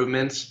seen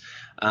improvements.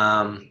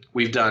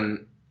 We've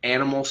done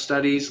animal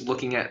studies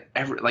looking at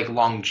like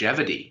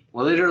longevity,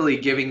 literally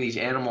giving these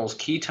animals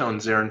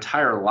ketones their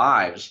entire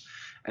lives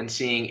and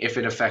seeing if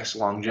it affects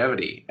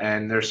longevity.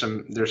 And there's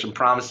some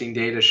promising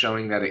data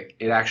showing that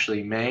it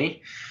actually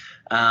may.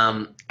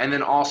 And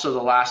then also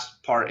the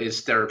last part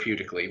is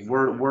therapeutically.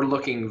 We're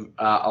looking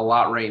a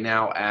lot right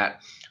now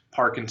at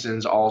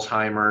Parkinson's,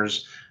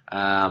 Alzheimer's,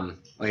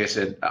 like I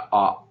said,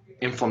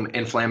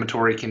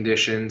 inflammatory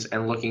conditions,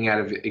 and looking at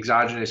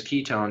exogenous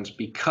ketones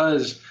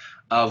because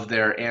of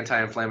their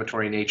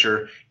anti-inflammatory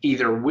nature,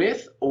 either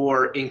with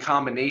or in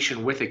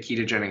combination with a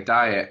ketogenic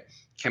diet,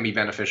 can be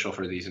beneficial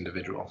for these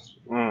individuals.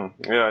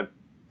 Yeah,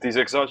 these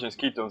exogenous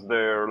ketones,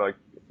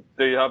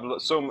 they have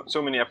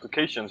so many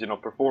applications, you know,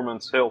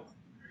 performance, health,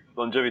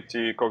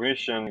 longevity,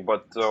 cognition.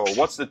 But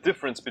what's the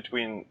difference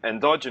between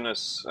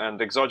endogenous and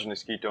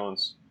exogenous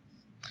ketones?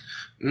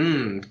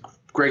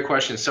 Great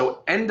question.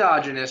 So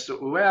endogenous, the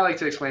way I like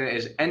to explain it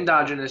is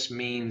endogenous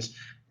means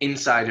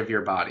inside of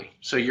your body.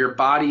 So your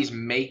body's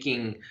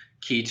making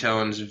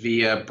ketones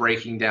via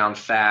breaking down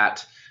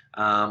fat.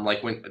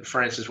 Like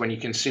for instance, when you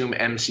consume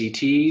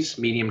MCTs,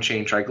 medium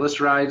chain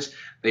triglycerides,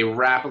 they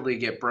rapidly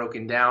get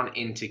broken down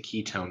into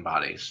ketone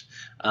bodies.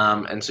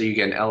 And so you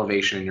get an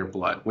elevation in your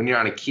blood. When you're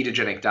on a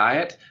ketogenic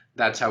diet,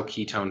 that's how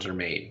ketones are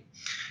made.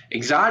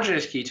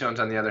 Exogenous ketones,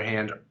 on the other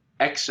hand,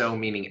 exo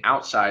meaning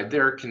outside,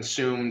 they're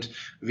consumed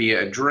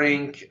via a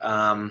drink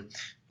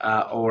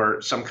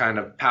or some kind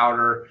of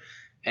powder,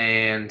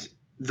 and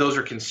those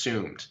are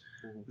consumed.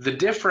 The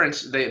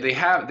difference, they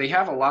have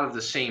a lot of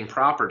the same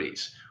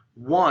properties.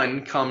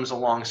 One comes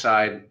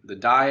alongside the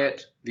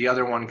diet, the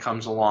other one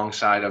comes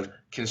alongside of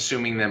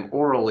consuming them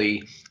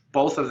orally.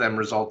 Both of them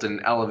result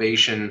in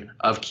elevation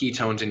of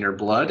ketones in your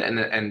blood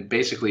and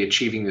basically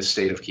achieving the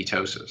state of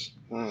ketosis.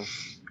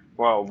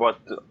 Wow, but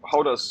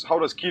how does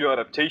keto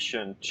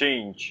adaptation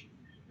change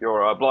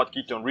your blood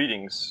ketone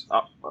readings?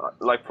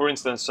 Like for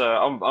instance,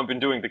 I've been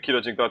doing the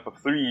ketogenic diet for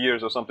 3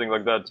 years or something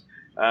like that,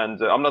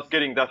 and I'm not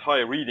getting that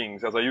high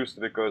readings as I used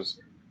to because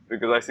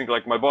I think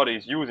like my body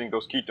is using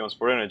those ketones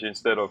for energy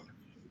instead of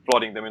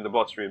flooding them in the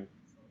bloodstream.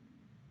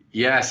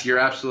 Yes, you're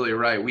absolutely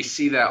right. We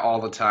see that all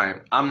the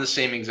time. I'm the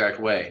same exact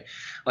way.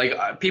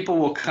 Like people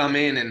will come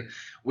in, and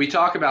we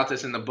talk about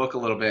this in the book a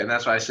little bit, and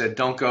that's why I said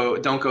don't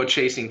go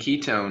chasing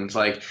ketones.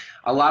 Like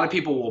a lot of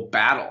people will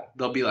battle.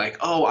 They'll be like,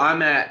 "Oh,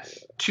 I'm at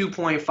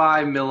 2.5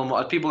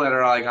 millimole." People that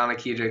are like on a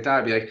ketogenic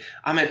diet be like,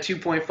 "I'm at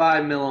 2.5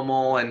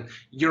 millimole, and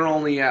you're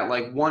only at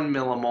like 1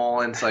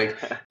 millimole," and it's like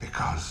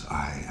because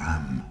I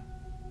am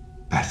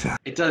better.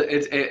 It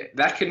does.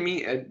 That could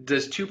mean.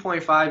 Does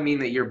 2.5 mean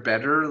that you're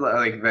better?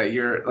 Like that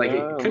you're like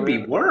it could be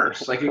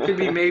worse. Like it could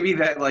be maybe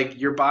that like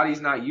your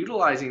body's not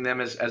utilizing them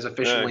as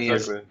efficiently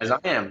as I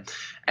am.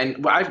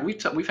 And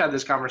we've had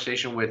this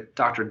conversation with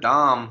Dr.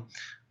 Dom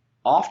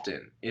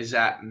often. Is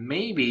that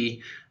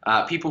maybe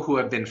people who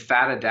have been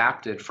fat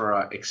adapted for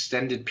an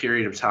extended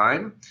period of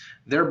time,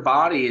 their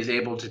body is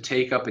able to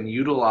take up and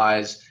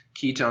utilize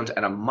ketones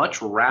at a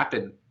much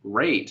rapid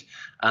rate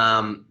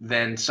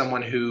than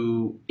someone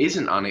who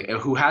isn't on it,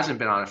 who hasn't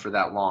been on it for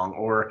that long,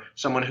 or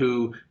someone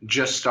who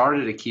just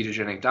started a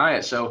ketogenic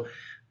diet. So,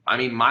 I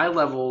mean, my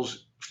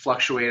levels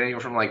fluctuate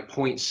anywhere from like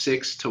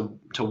 0.6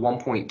 to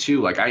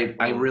 1.2. Like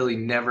I really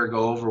never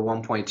go over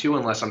 1.2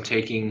 unless I'm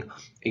taking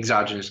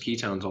exogenous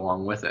ketones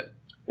along with it.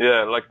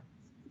 Yeah, like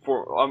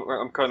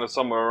I'm kind of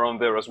somewhere around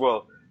there as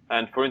well.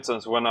 And for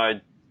instance, when I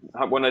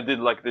did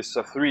like this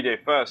 3-day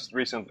fast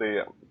recently,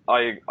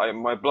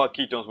 my blood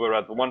ketones were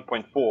at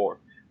 1.4,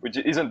 which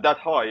isn't that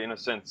high in a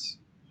sense,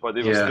 but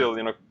it was still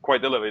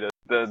quite elevated.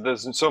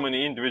 There's so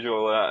many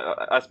individual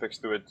aspects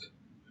to it.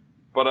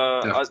 But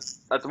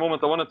at the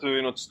moment, I wanted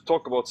to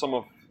talk about some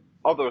of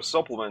other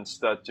supplements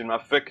that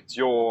affect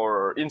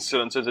your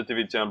insulin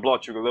sensitivity and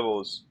blood sugar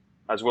levels,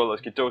 as well as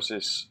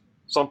ketosis.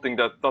 Something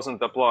that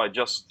doesn't apply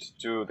just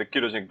to the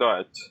ketogenic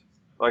diet.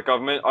 Like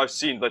I've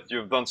seen that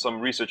you've done some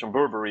research on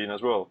berberine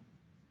as well.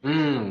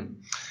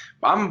 I'm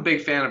a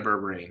big fan of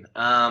berberine.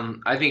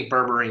 I think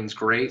berbeриne's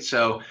great.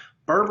 So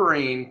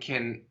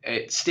berberine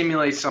it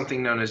stimulates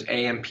something known as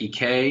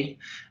AMPK,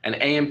 and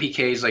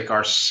AMPK is like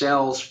our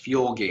cell's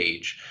fuel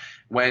gauge.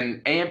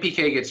 When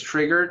AMPK gets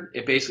triggered,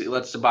 it basically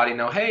lets the body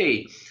know,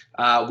 hey,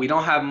 we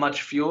don't have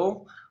much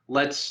fuel.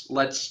 Let's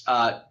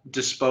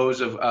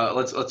dispose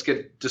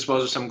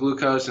of some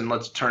glucose and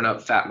let's turn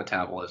up fat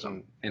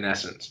metabolism in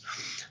essence.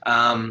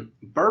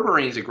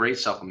 Berberine is a great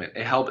supplement.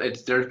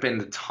 There's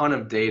been a ton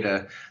of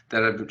data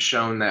that have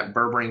shown that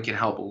berberine can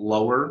help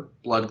lower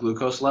blood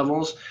glucose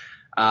levels,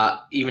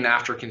 even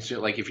after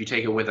consume. Like if you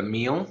take it with a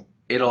meal,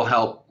 it'll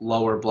help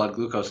lower blood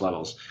glucose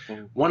levels.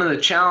 One of the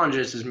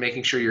challenges is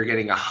making sure you're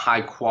getting a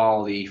high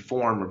quality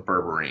form of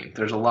berberine.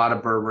 There's a lot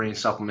of berberine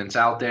supplements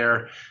out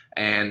there,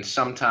 and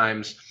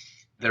sometimes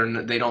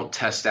they don't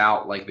test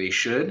out like they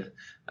should.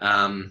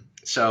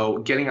 So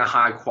getting a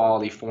high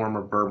quality form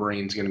of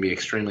berberine is going to be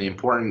extremely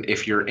important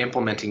if you're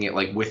implementing it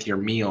like with your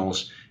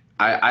meals.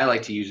 I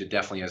like to use it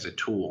definitely as a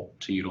tool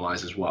to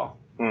utilize as well.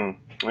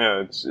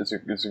 Yeah, it's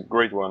a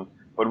great one.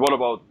 But what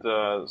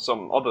about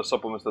some other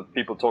supplements that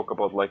people talk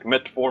about, like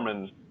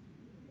metformin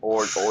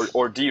or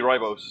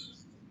D-ribose?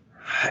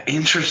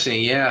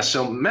 Interesting, yeah.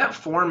 So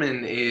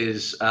metformin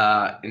is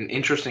an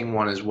interesting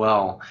one as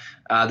well.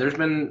 There's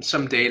been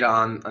some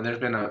data there's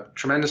been a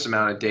tremendous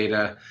amount of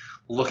data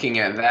looking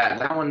at that.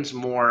 That one's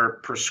more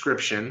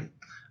prescription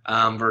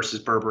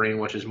versus berberine,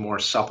 which is more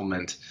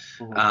supplement.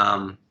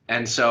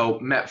 And so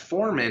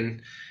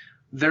metformin,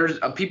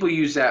 people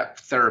use that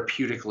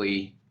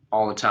therapeutically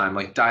all the time.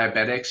 Like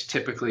diabetics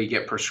typically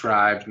get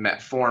prescribed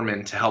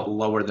metformin to help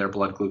lower their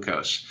blood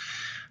glucose.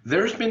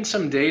 There's been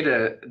some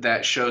data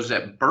that shows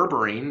that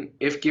berberine,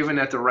 if given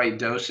at the right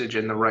dosage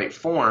and the right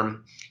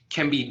form,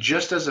 can be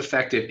just as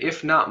effective,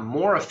 if not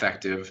more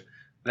effective,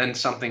 than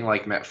something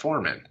like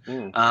metformin.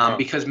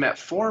 Because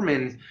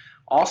metformin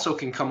also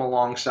can come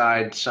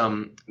alongside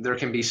there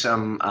can be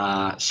some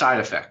side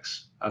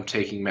effects of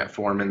taking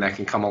metformin that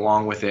can come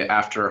along with it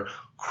after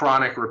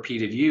chronic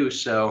repeated use.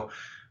 So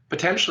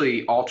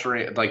potentially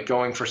altering, like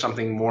going for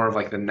something more of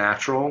like the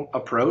natural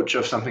approach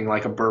of something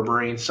like a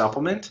berberine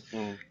supplement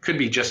could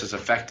be just as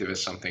effective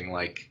as something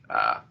like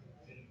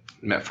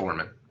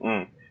metformin.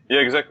 Yeah,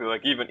 exactly.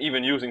 Like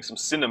even using some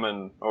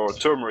cinnamon or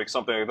turmeric,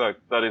 something like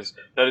that,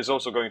 that is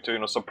also going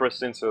to suppress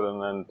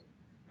insulin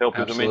help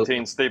you to Absolutely.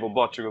 maintain stable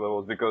blood sugar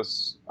levels,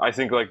 because I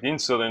think like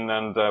insulin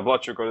and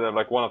blood sugar, they're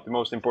like one of the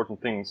most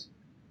important things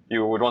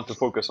you would want to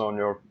focus on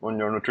your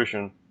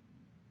nutrition.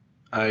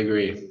 I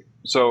agree.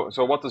 So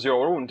what does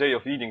your own day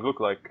of eating look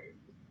like?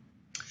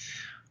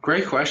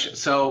 Great question.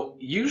 So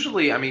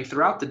usually, I mean,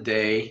 throughout the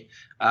day,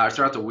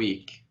 throughout the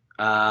week,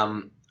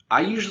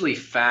 I usually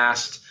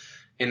fast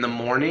in the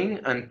morning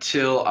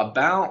until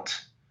about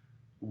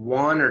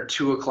 1 or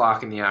 2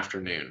 o'clock in the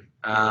afternoon.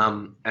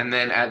 And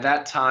then at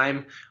that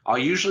time, I'll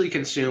usually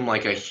consume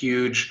like a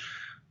huge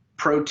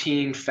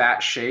protein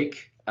fat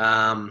shake.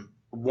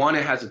 One,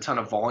 it has a ton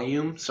of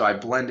volume, so I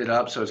blend it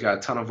up so it's got a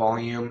ton of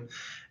volume,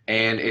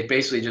 and it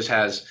basically just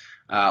has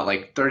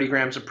like 30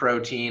 grams of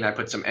protein. I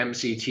put some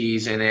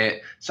MCTs in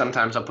it.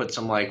 Sometimes I'll put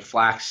some like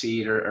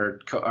flaxseed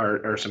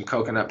or some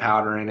coconut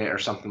powder in it or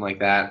something like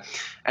that,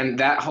 and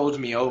that holds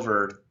me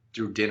over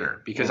through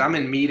dinner because I'm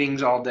in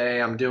meetings all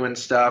day. I'm doing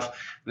stuff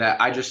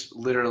that I just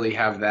literally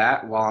have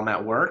that while I'm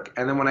at work,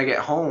 and then when I get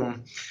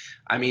home,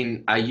 I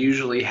mean, I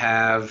usually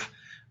have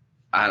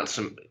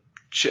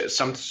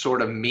some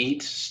sort of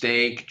meat,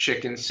 steak,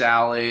 chicken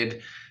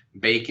salad,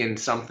 bacon,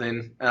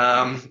 something,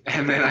 and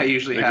then I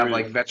usually have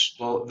like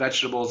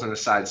vegetables and a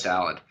side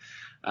salad.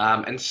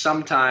 And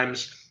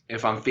sometimes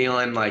if I'm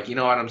feeling like, you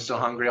know what, I'm still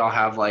hungry, I'll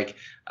have like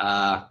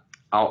I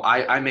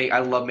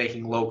love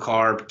making low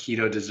carb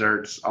keto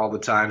desserts all the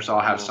time, so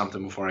I'll have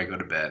something before I go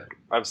to bed.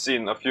 I've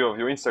seen a few of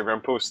your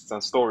Instagram posts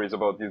and stories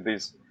about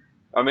these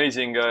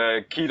amazing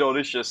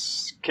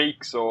keto-licious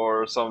cakes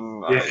or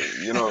some,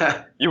 you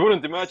know, you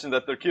wouldn't imagine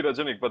that they're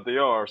ketogenic, but they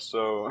are.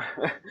 So,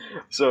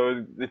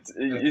 so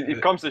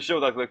it comes to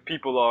show that like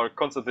people are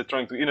constantly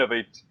trying to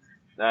innovate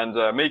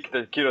and make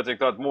the ketogenic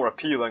diet more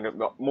appealing,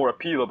 more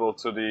appealable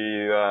to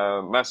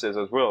the masses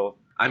as well.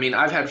 I mean,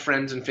 I've had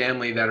friends and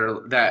family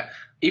that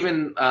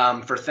even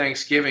for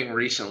Thanksgiving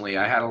recently,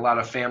 I had a lot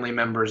of family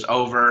members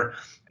over.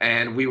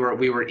 And we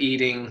were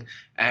eating,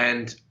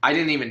 and I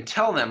didn't even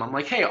tell them. I'm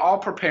like, hey, I'll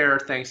prepare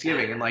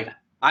Thanksgiving, and like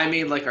I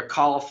made like a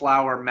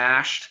cauliflower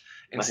mashed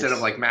instead of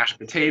like mashed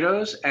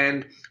potatoes.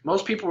 And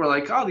most people were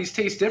like, oh, these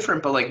taste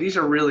different, but like these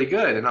are really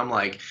good. And I'm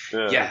like,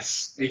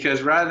 yes,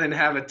 because rather than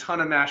have a ton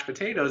of mashed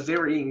potatoes, they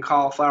were eating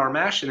cauliflower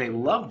mash and they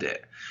loved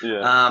it.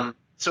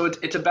 So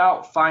it's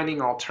about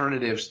finding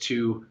alternatives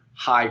to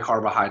high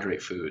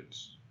carbohydrate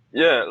foods.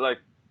 Yeah, like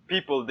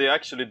people, they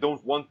actually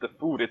don't want the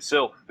food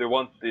itself. They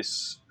want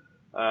this.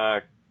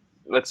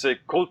 Let's say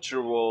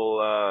cultural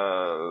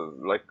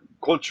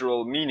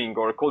meaning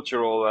or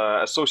cultural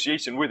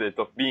association with it,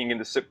 of being in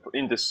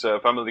this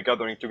family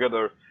gathering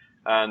together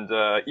and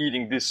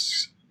eating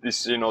this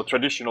you know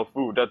traditional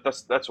food.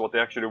 That's what they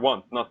actually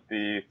want, not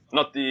the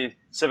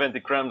 70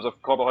 grams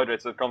of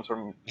carbohydrates that comes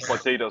from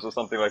potatoes or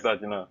something like that,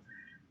 you know.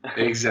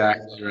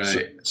 Exactly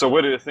right. So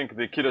where do you think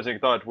the ketogenic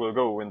diet will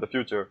go in the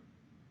future?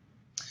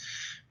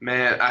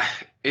 Man,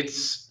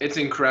 it's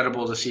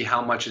incredible to see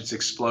how much it's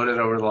exploded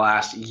over the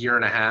last year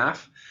and a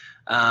half.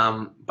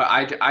 But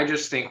I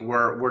just think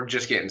we're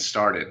just getting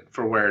started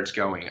for where it's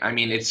going. I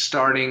mean, it's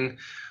starting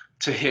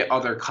to hit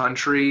other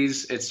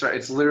countries.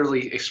 It's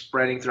literally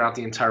spreading throughout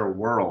the entire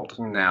world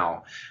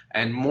now,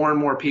 and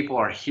more people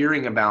are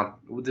hearing about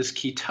this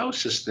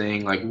ketosis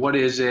thing. Like, what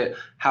is it?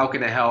 How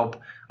can it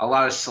help? A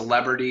lot of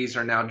celebrities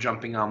are now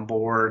jumping on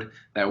board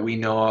that we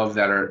know of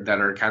that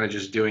are kind of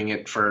just doing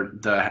it for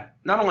the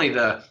not only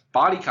the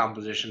body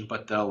composition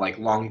but the like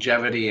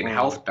longevity and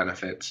health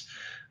benefits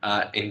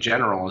in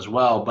general as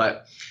well.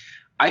 But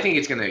I think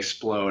it's going to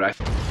explode. I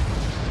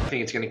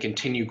think it's going to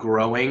continue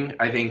growing.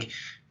 I think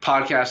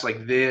podcasts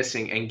like this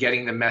and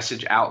getting the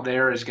message out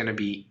there is going to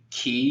be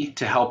key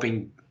to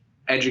helping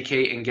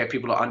educate and get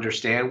people to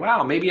understand,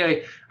 wow, maybe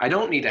I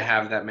don't need to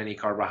have that many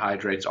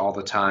carbohydrates all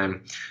the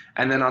time.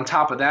 And then on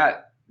top of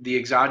that, the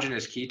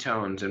exogenous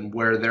ketones and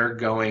where they're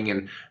going,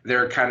 and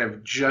they're kind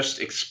of just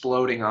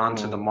exploding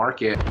onto the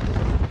market.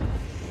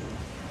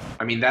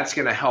 I mean, that's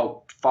going to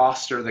help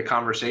foster the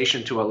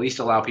conversation to at least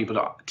allow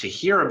people to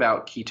hear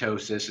about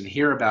ketosis and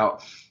hear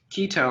about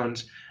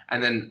ketones,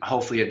 and then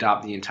hopefully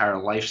adopt the entire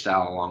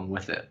lifestyle along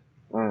with it.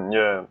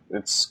 Yeah,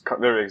 it's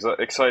very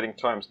exciting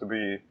times to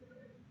be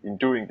in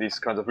doing this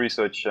kind of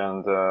research,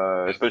 and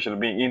especially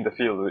being in the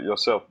field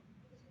yourself.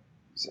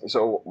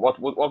 So what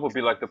would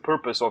be like the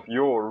purpose of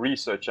your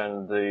research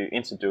and the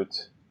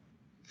institute?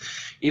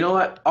 You know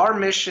what? Our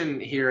mission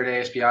here at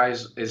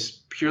ASBI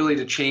is purely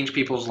to change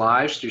people's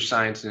lives through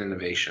science and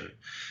innovation.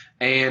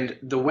 And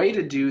the way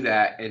to do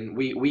that, and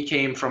we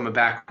came from a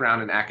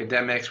background in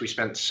academics. We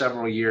spent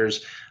several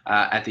years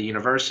at the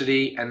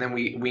university, and then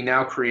we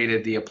now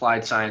created the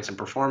Applied Science and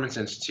Performance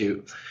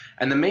Institute.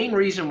 And the main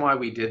reason why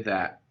we did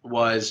that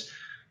was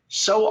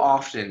so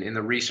often in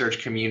the research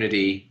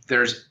community,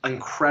 there's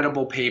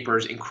incredible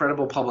papers,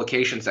 incredible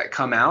publications that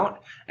come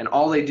out, and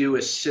all they do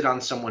is sit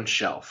on someone's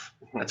shelf.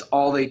 That's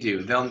all they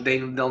do.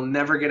 They'll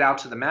never get out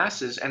to the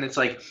masses, and it's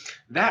like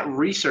that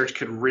research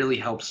could really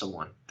help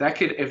someone.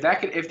 If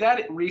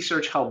that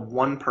research helped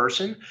one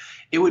person,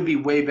 it would be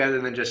way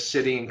better than just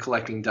sitting and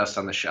collecting dust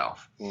on the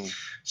shelf.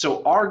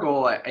 So our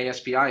goal at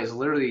ASBI is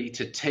literally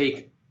to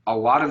take a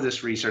lot of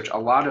this research, a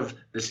lot of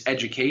this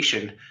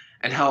education,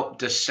 and help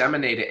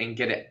disseminate it and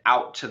get it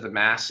out to the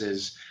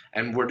masses.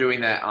 And we're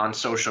doing that on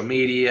social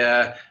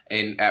media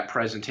and at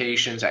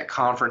presentations, at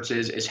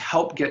conferences, is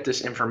help get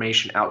this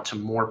information out to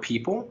more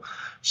people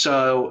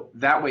so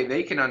that way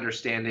they can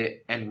understand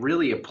it and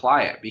really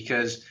apply it.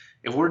 Because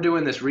if we're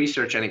doing this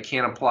research and it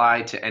can't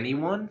apply to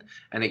anyone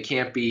and it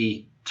can't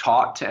be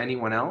taught to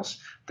anyone else,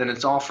 then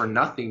it's all for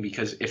nothing,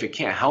 because if it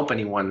can't help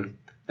anyone,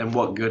 then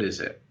what good is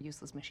it?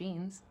 Useless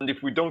machines. And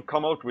if we don't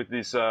come out with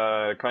these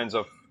kinds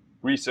of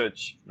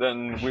research,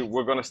 then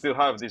we're going to still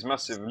have these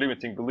massive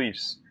limiting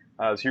beliefs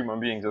as human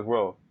beings as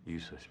well.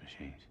 Useless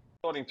machines.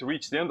 Starting to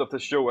reach the end of the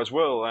show as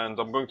well, and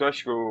I'm going to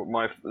ask you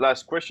my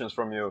last questions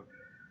from you.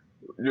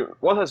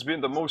 What has been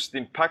the most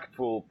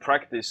impactful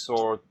practice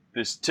or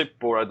this tip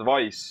or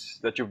advice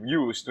that you've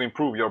used to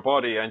improve your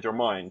body and your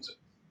mind?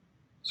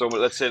 So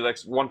let's say like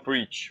one for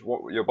each,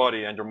 your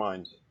body and your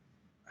mind.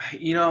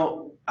 You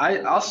know,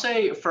 I'll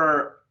say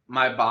for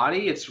my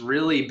body, it's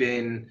really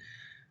been,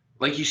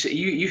 like you said,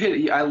 you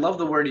hit, I love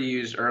the word you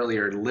used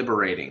earlier,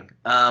 liberating.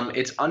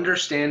 It's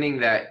understanding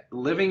that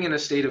living in a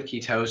state of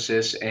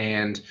ketosis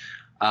and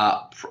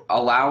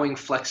allowing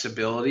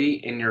flexibility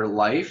in your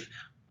life.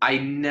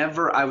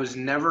 I was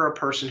never a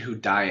person who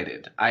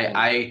dieted.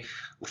 I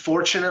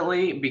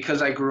fortunately,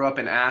 because I grew up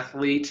an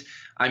athlete,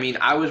 I mean,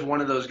 I was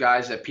one of those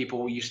guys that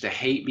people used to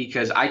hate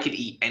because I could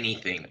eat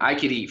anything. I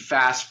could eat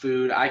fast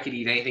food, I could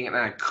eat anything, and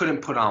I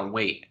couldn't put on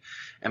weight.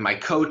 And my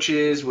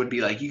coaches would be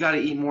like, you got to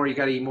eat more, you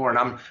got to eat more.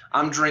 And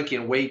I'm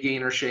drinking weight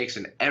gainer shakes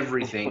and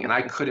everything, and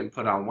I couldn't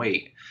put on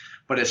weight.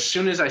 But as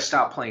soon as I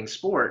stopped playing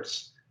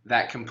sports,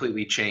 that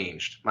completely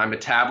changed. My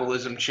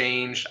metabolism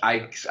changed.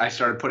 I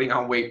started putting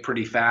on weight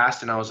pretty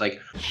fast, and I was like,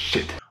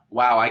 shit,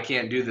 wow, I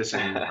can't do this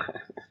anymore.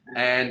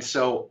 And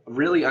so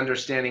really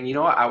understanding, you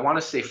know what, I want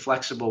to stay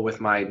flexible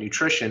with my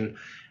nutrition,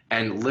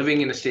 and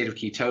living in a state of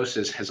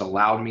ketosis has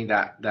allowed me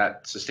that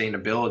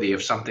sustainability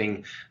of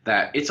something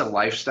that it's a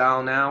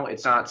lifestyle now.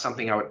 It's not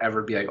something I would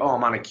ever be like, oh,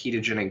 I'm on a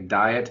ketogenic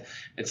diet.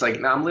 It's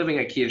like, no, I'm living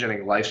a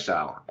ketogenic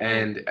lifestyle,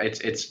 and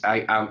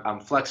I'm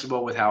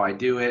flexible with how I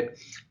do it.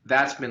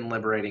 That's been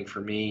liberating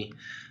for me.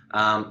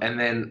 And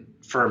then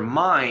for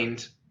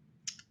mind,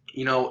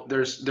 you know,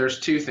 there's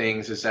two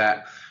things. Is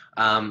that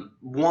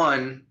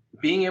one,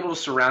 being able to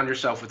surround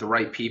yourself with the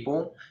right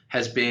people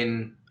has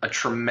been a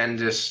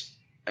tremendous,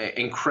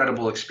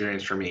 incredible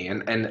experience for me.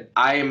 And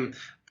I am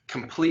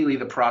completely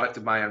the product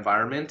of my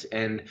environment,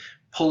 and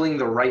pulling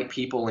the right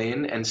people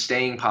in and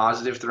staying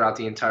positive throughout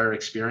the entire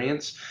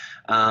experience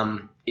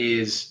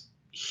is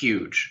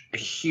huge, a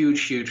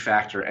huge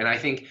factor. And I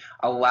think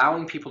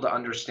allowing people to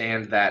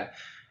understand that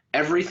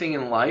everything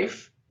in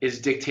life is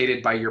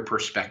dictated by your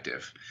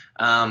perspective.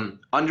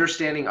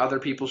 Understanding other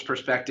people's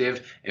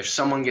perspective. If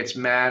someone gets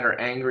mad or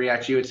angry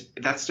at you,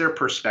 that's their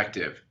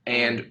perspective.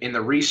 And in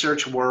the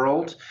research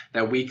world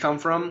that we come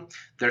from,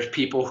 there's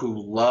people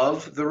who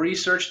love the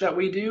research that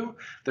we do.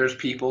 There's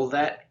people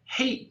that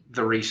hate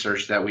the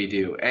research that we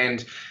do.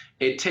 And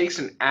it takes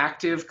an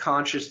active,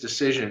 conscious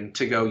decision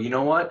to go, you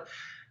know what?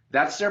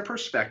 That's their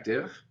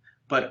perspective.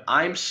 But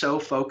I'm so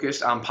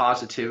focused on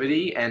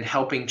positivity and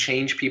helping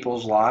change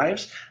people's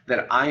lives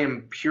that I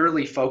am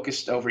purely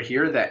focused over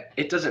here, that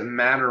it doesn't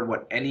matter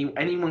what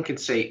anyone can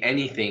say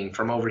anything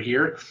from over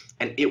here,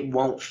 and it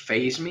won't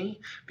faze me,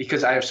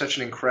 because I have such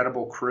an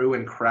incredible crew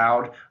and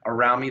crowd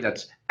around me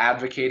that's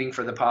advocating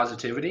for the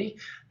positivity,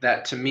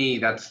 that to me,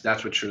 that's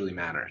what truly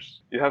matters.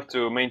 You have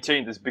to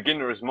maintain this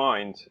beginner's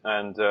mind,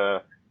 and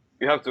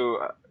you have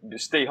to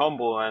stay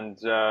humble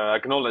and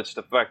acknowledge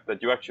the fact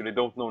that you actually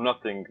don't know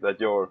nothing, that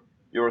you're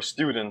a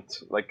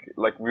student, like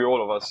we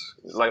all of us.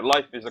 Like,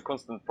 life is a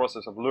constant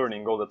process of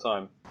learning all the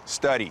time.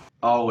 Study.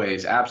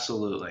 Always,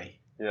 absolutely.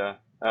 Yeah.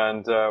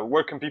 And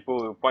where can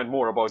people find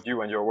more about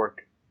you and your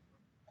work?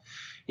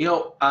 You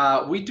know,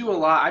 we do a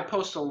lot. I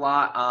post a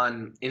lot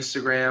on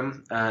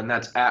Instagram, and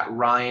that's at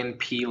Ryan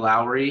P.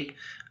 Lowry,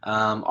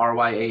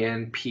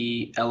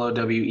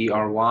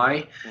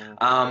 RyanPLOWERY.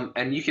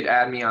 And you could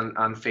add me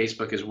on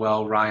Facebook as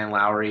well, Ryan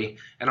Lowry.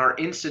 And our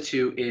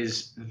institute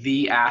is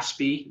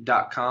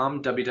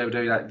theaspie.com,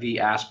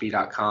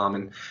 www.theaspie.com.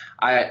 And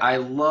I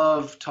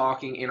love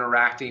talking,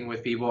 interacting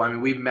with people. I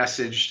mean, we've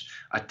messaged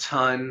a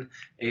ton.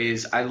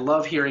 I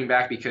love hearing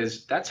back,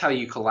 because that's how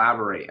you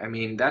collaborate. I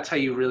mean, that's how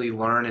you really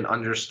learn and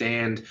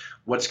understand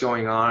what's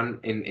going on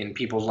in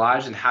people's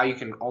lives and how you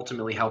can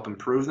ultimately help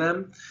improve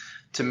them.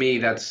 To me,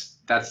 that's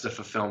the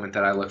fulfillment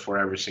that I look for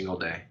every single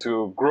day.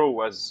 To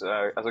grow as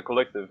a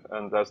collective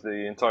and as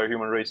the entire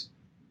human race.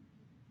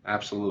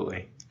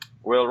 Absolutely.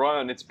 Well,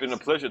 Ryan, it's been a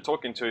pleasure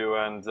talking to you,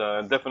 and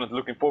definitely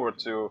looking forward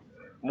to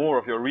more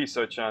of your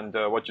research and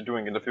what you're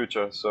doing in the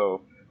future.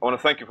 So I want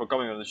to thank you for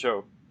coming on the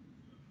show.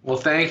 Well,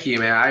 thank you,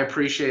 man. I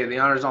appreciate it. The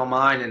honor's all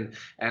mine,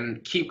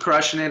 and keep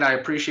crushing it. I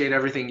appreciate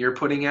everything you're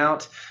putting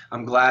out.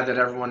 I'm glad that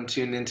everyone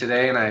tuned in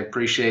today, and I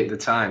appreciate the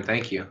time.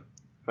 Thank you.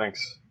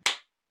 Thanks.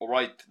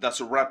 Alright,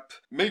 that's a wrap.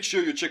 Make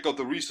sure you check out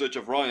the research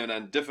of Ryan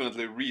and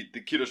definitely read the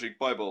Kiddushik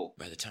Bible.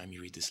 By the time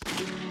you read this...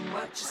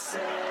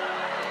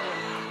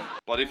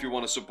 But if you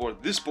want to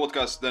support this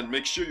podcast, then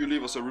make sure you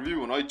leave us a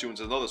review on iTunes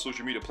and other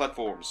social media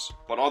platforms.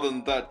 But other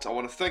than that, I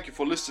want to thank you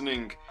for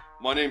listening.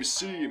 My name is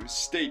Seem.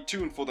 Stay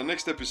tuned for the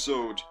next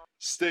episode.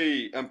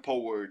 Stay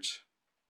empowered.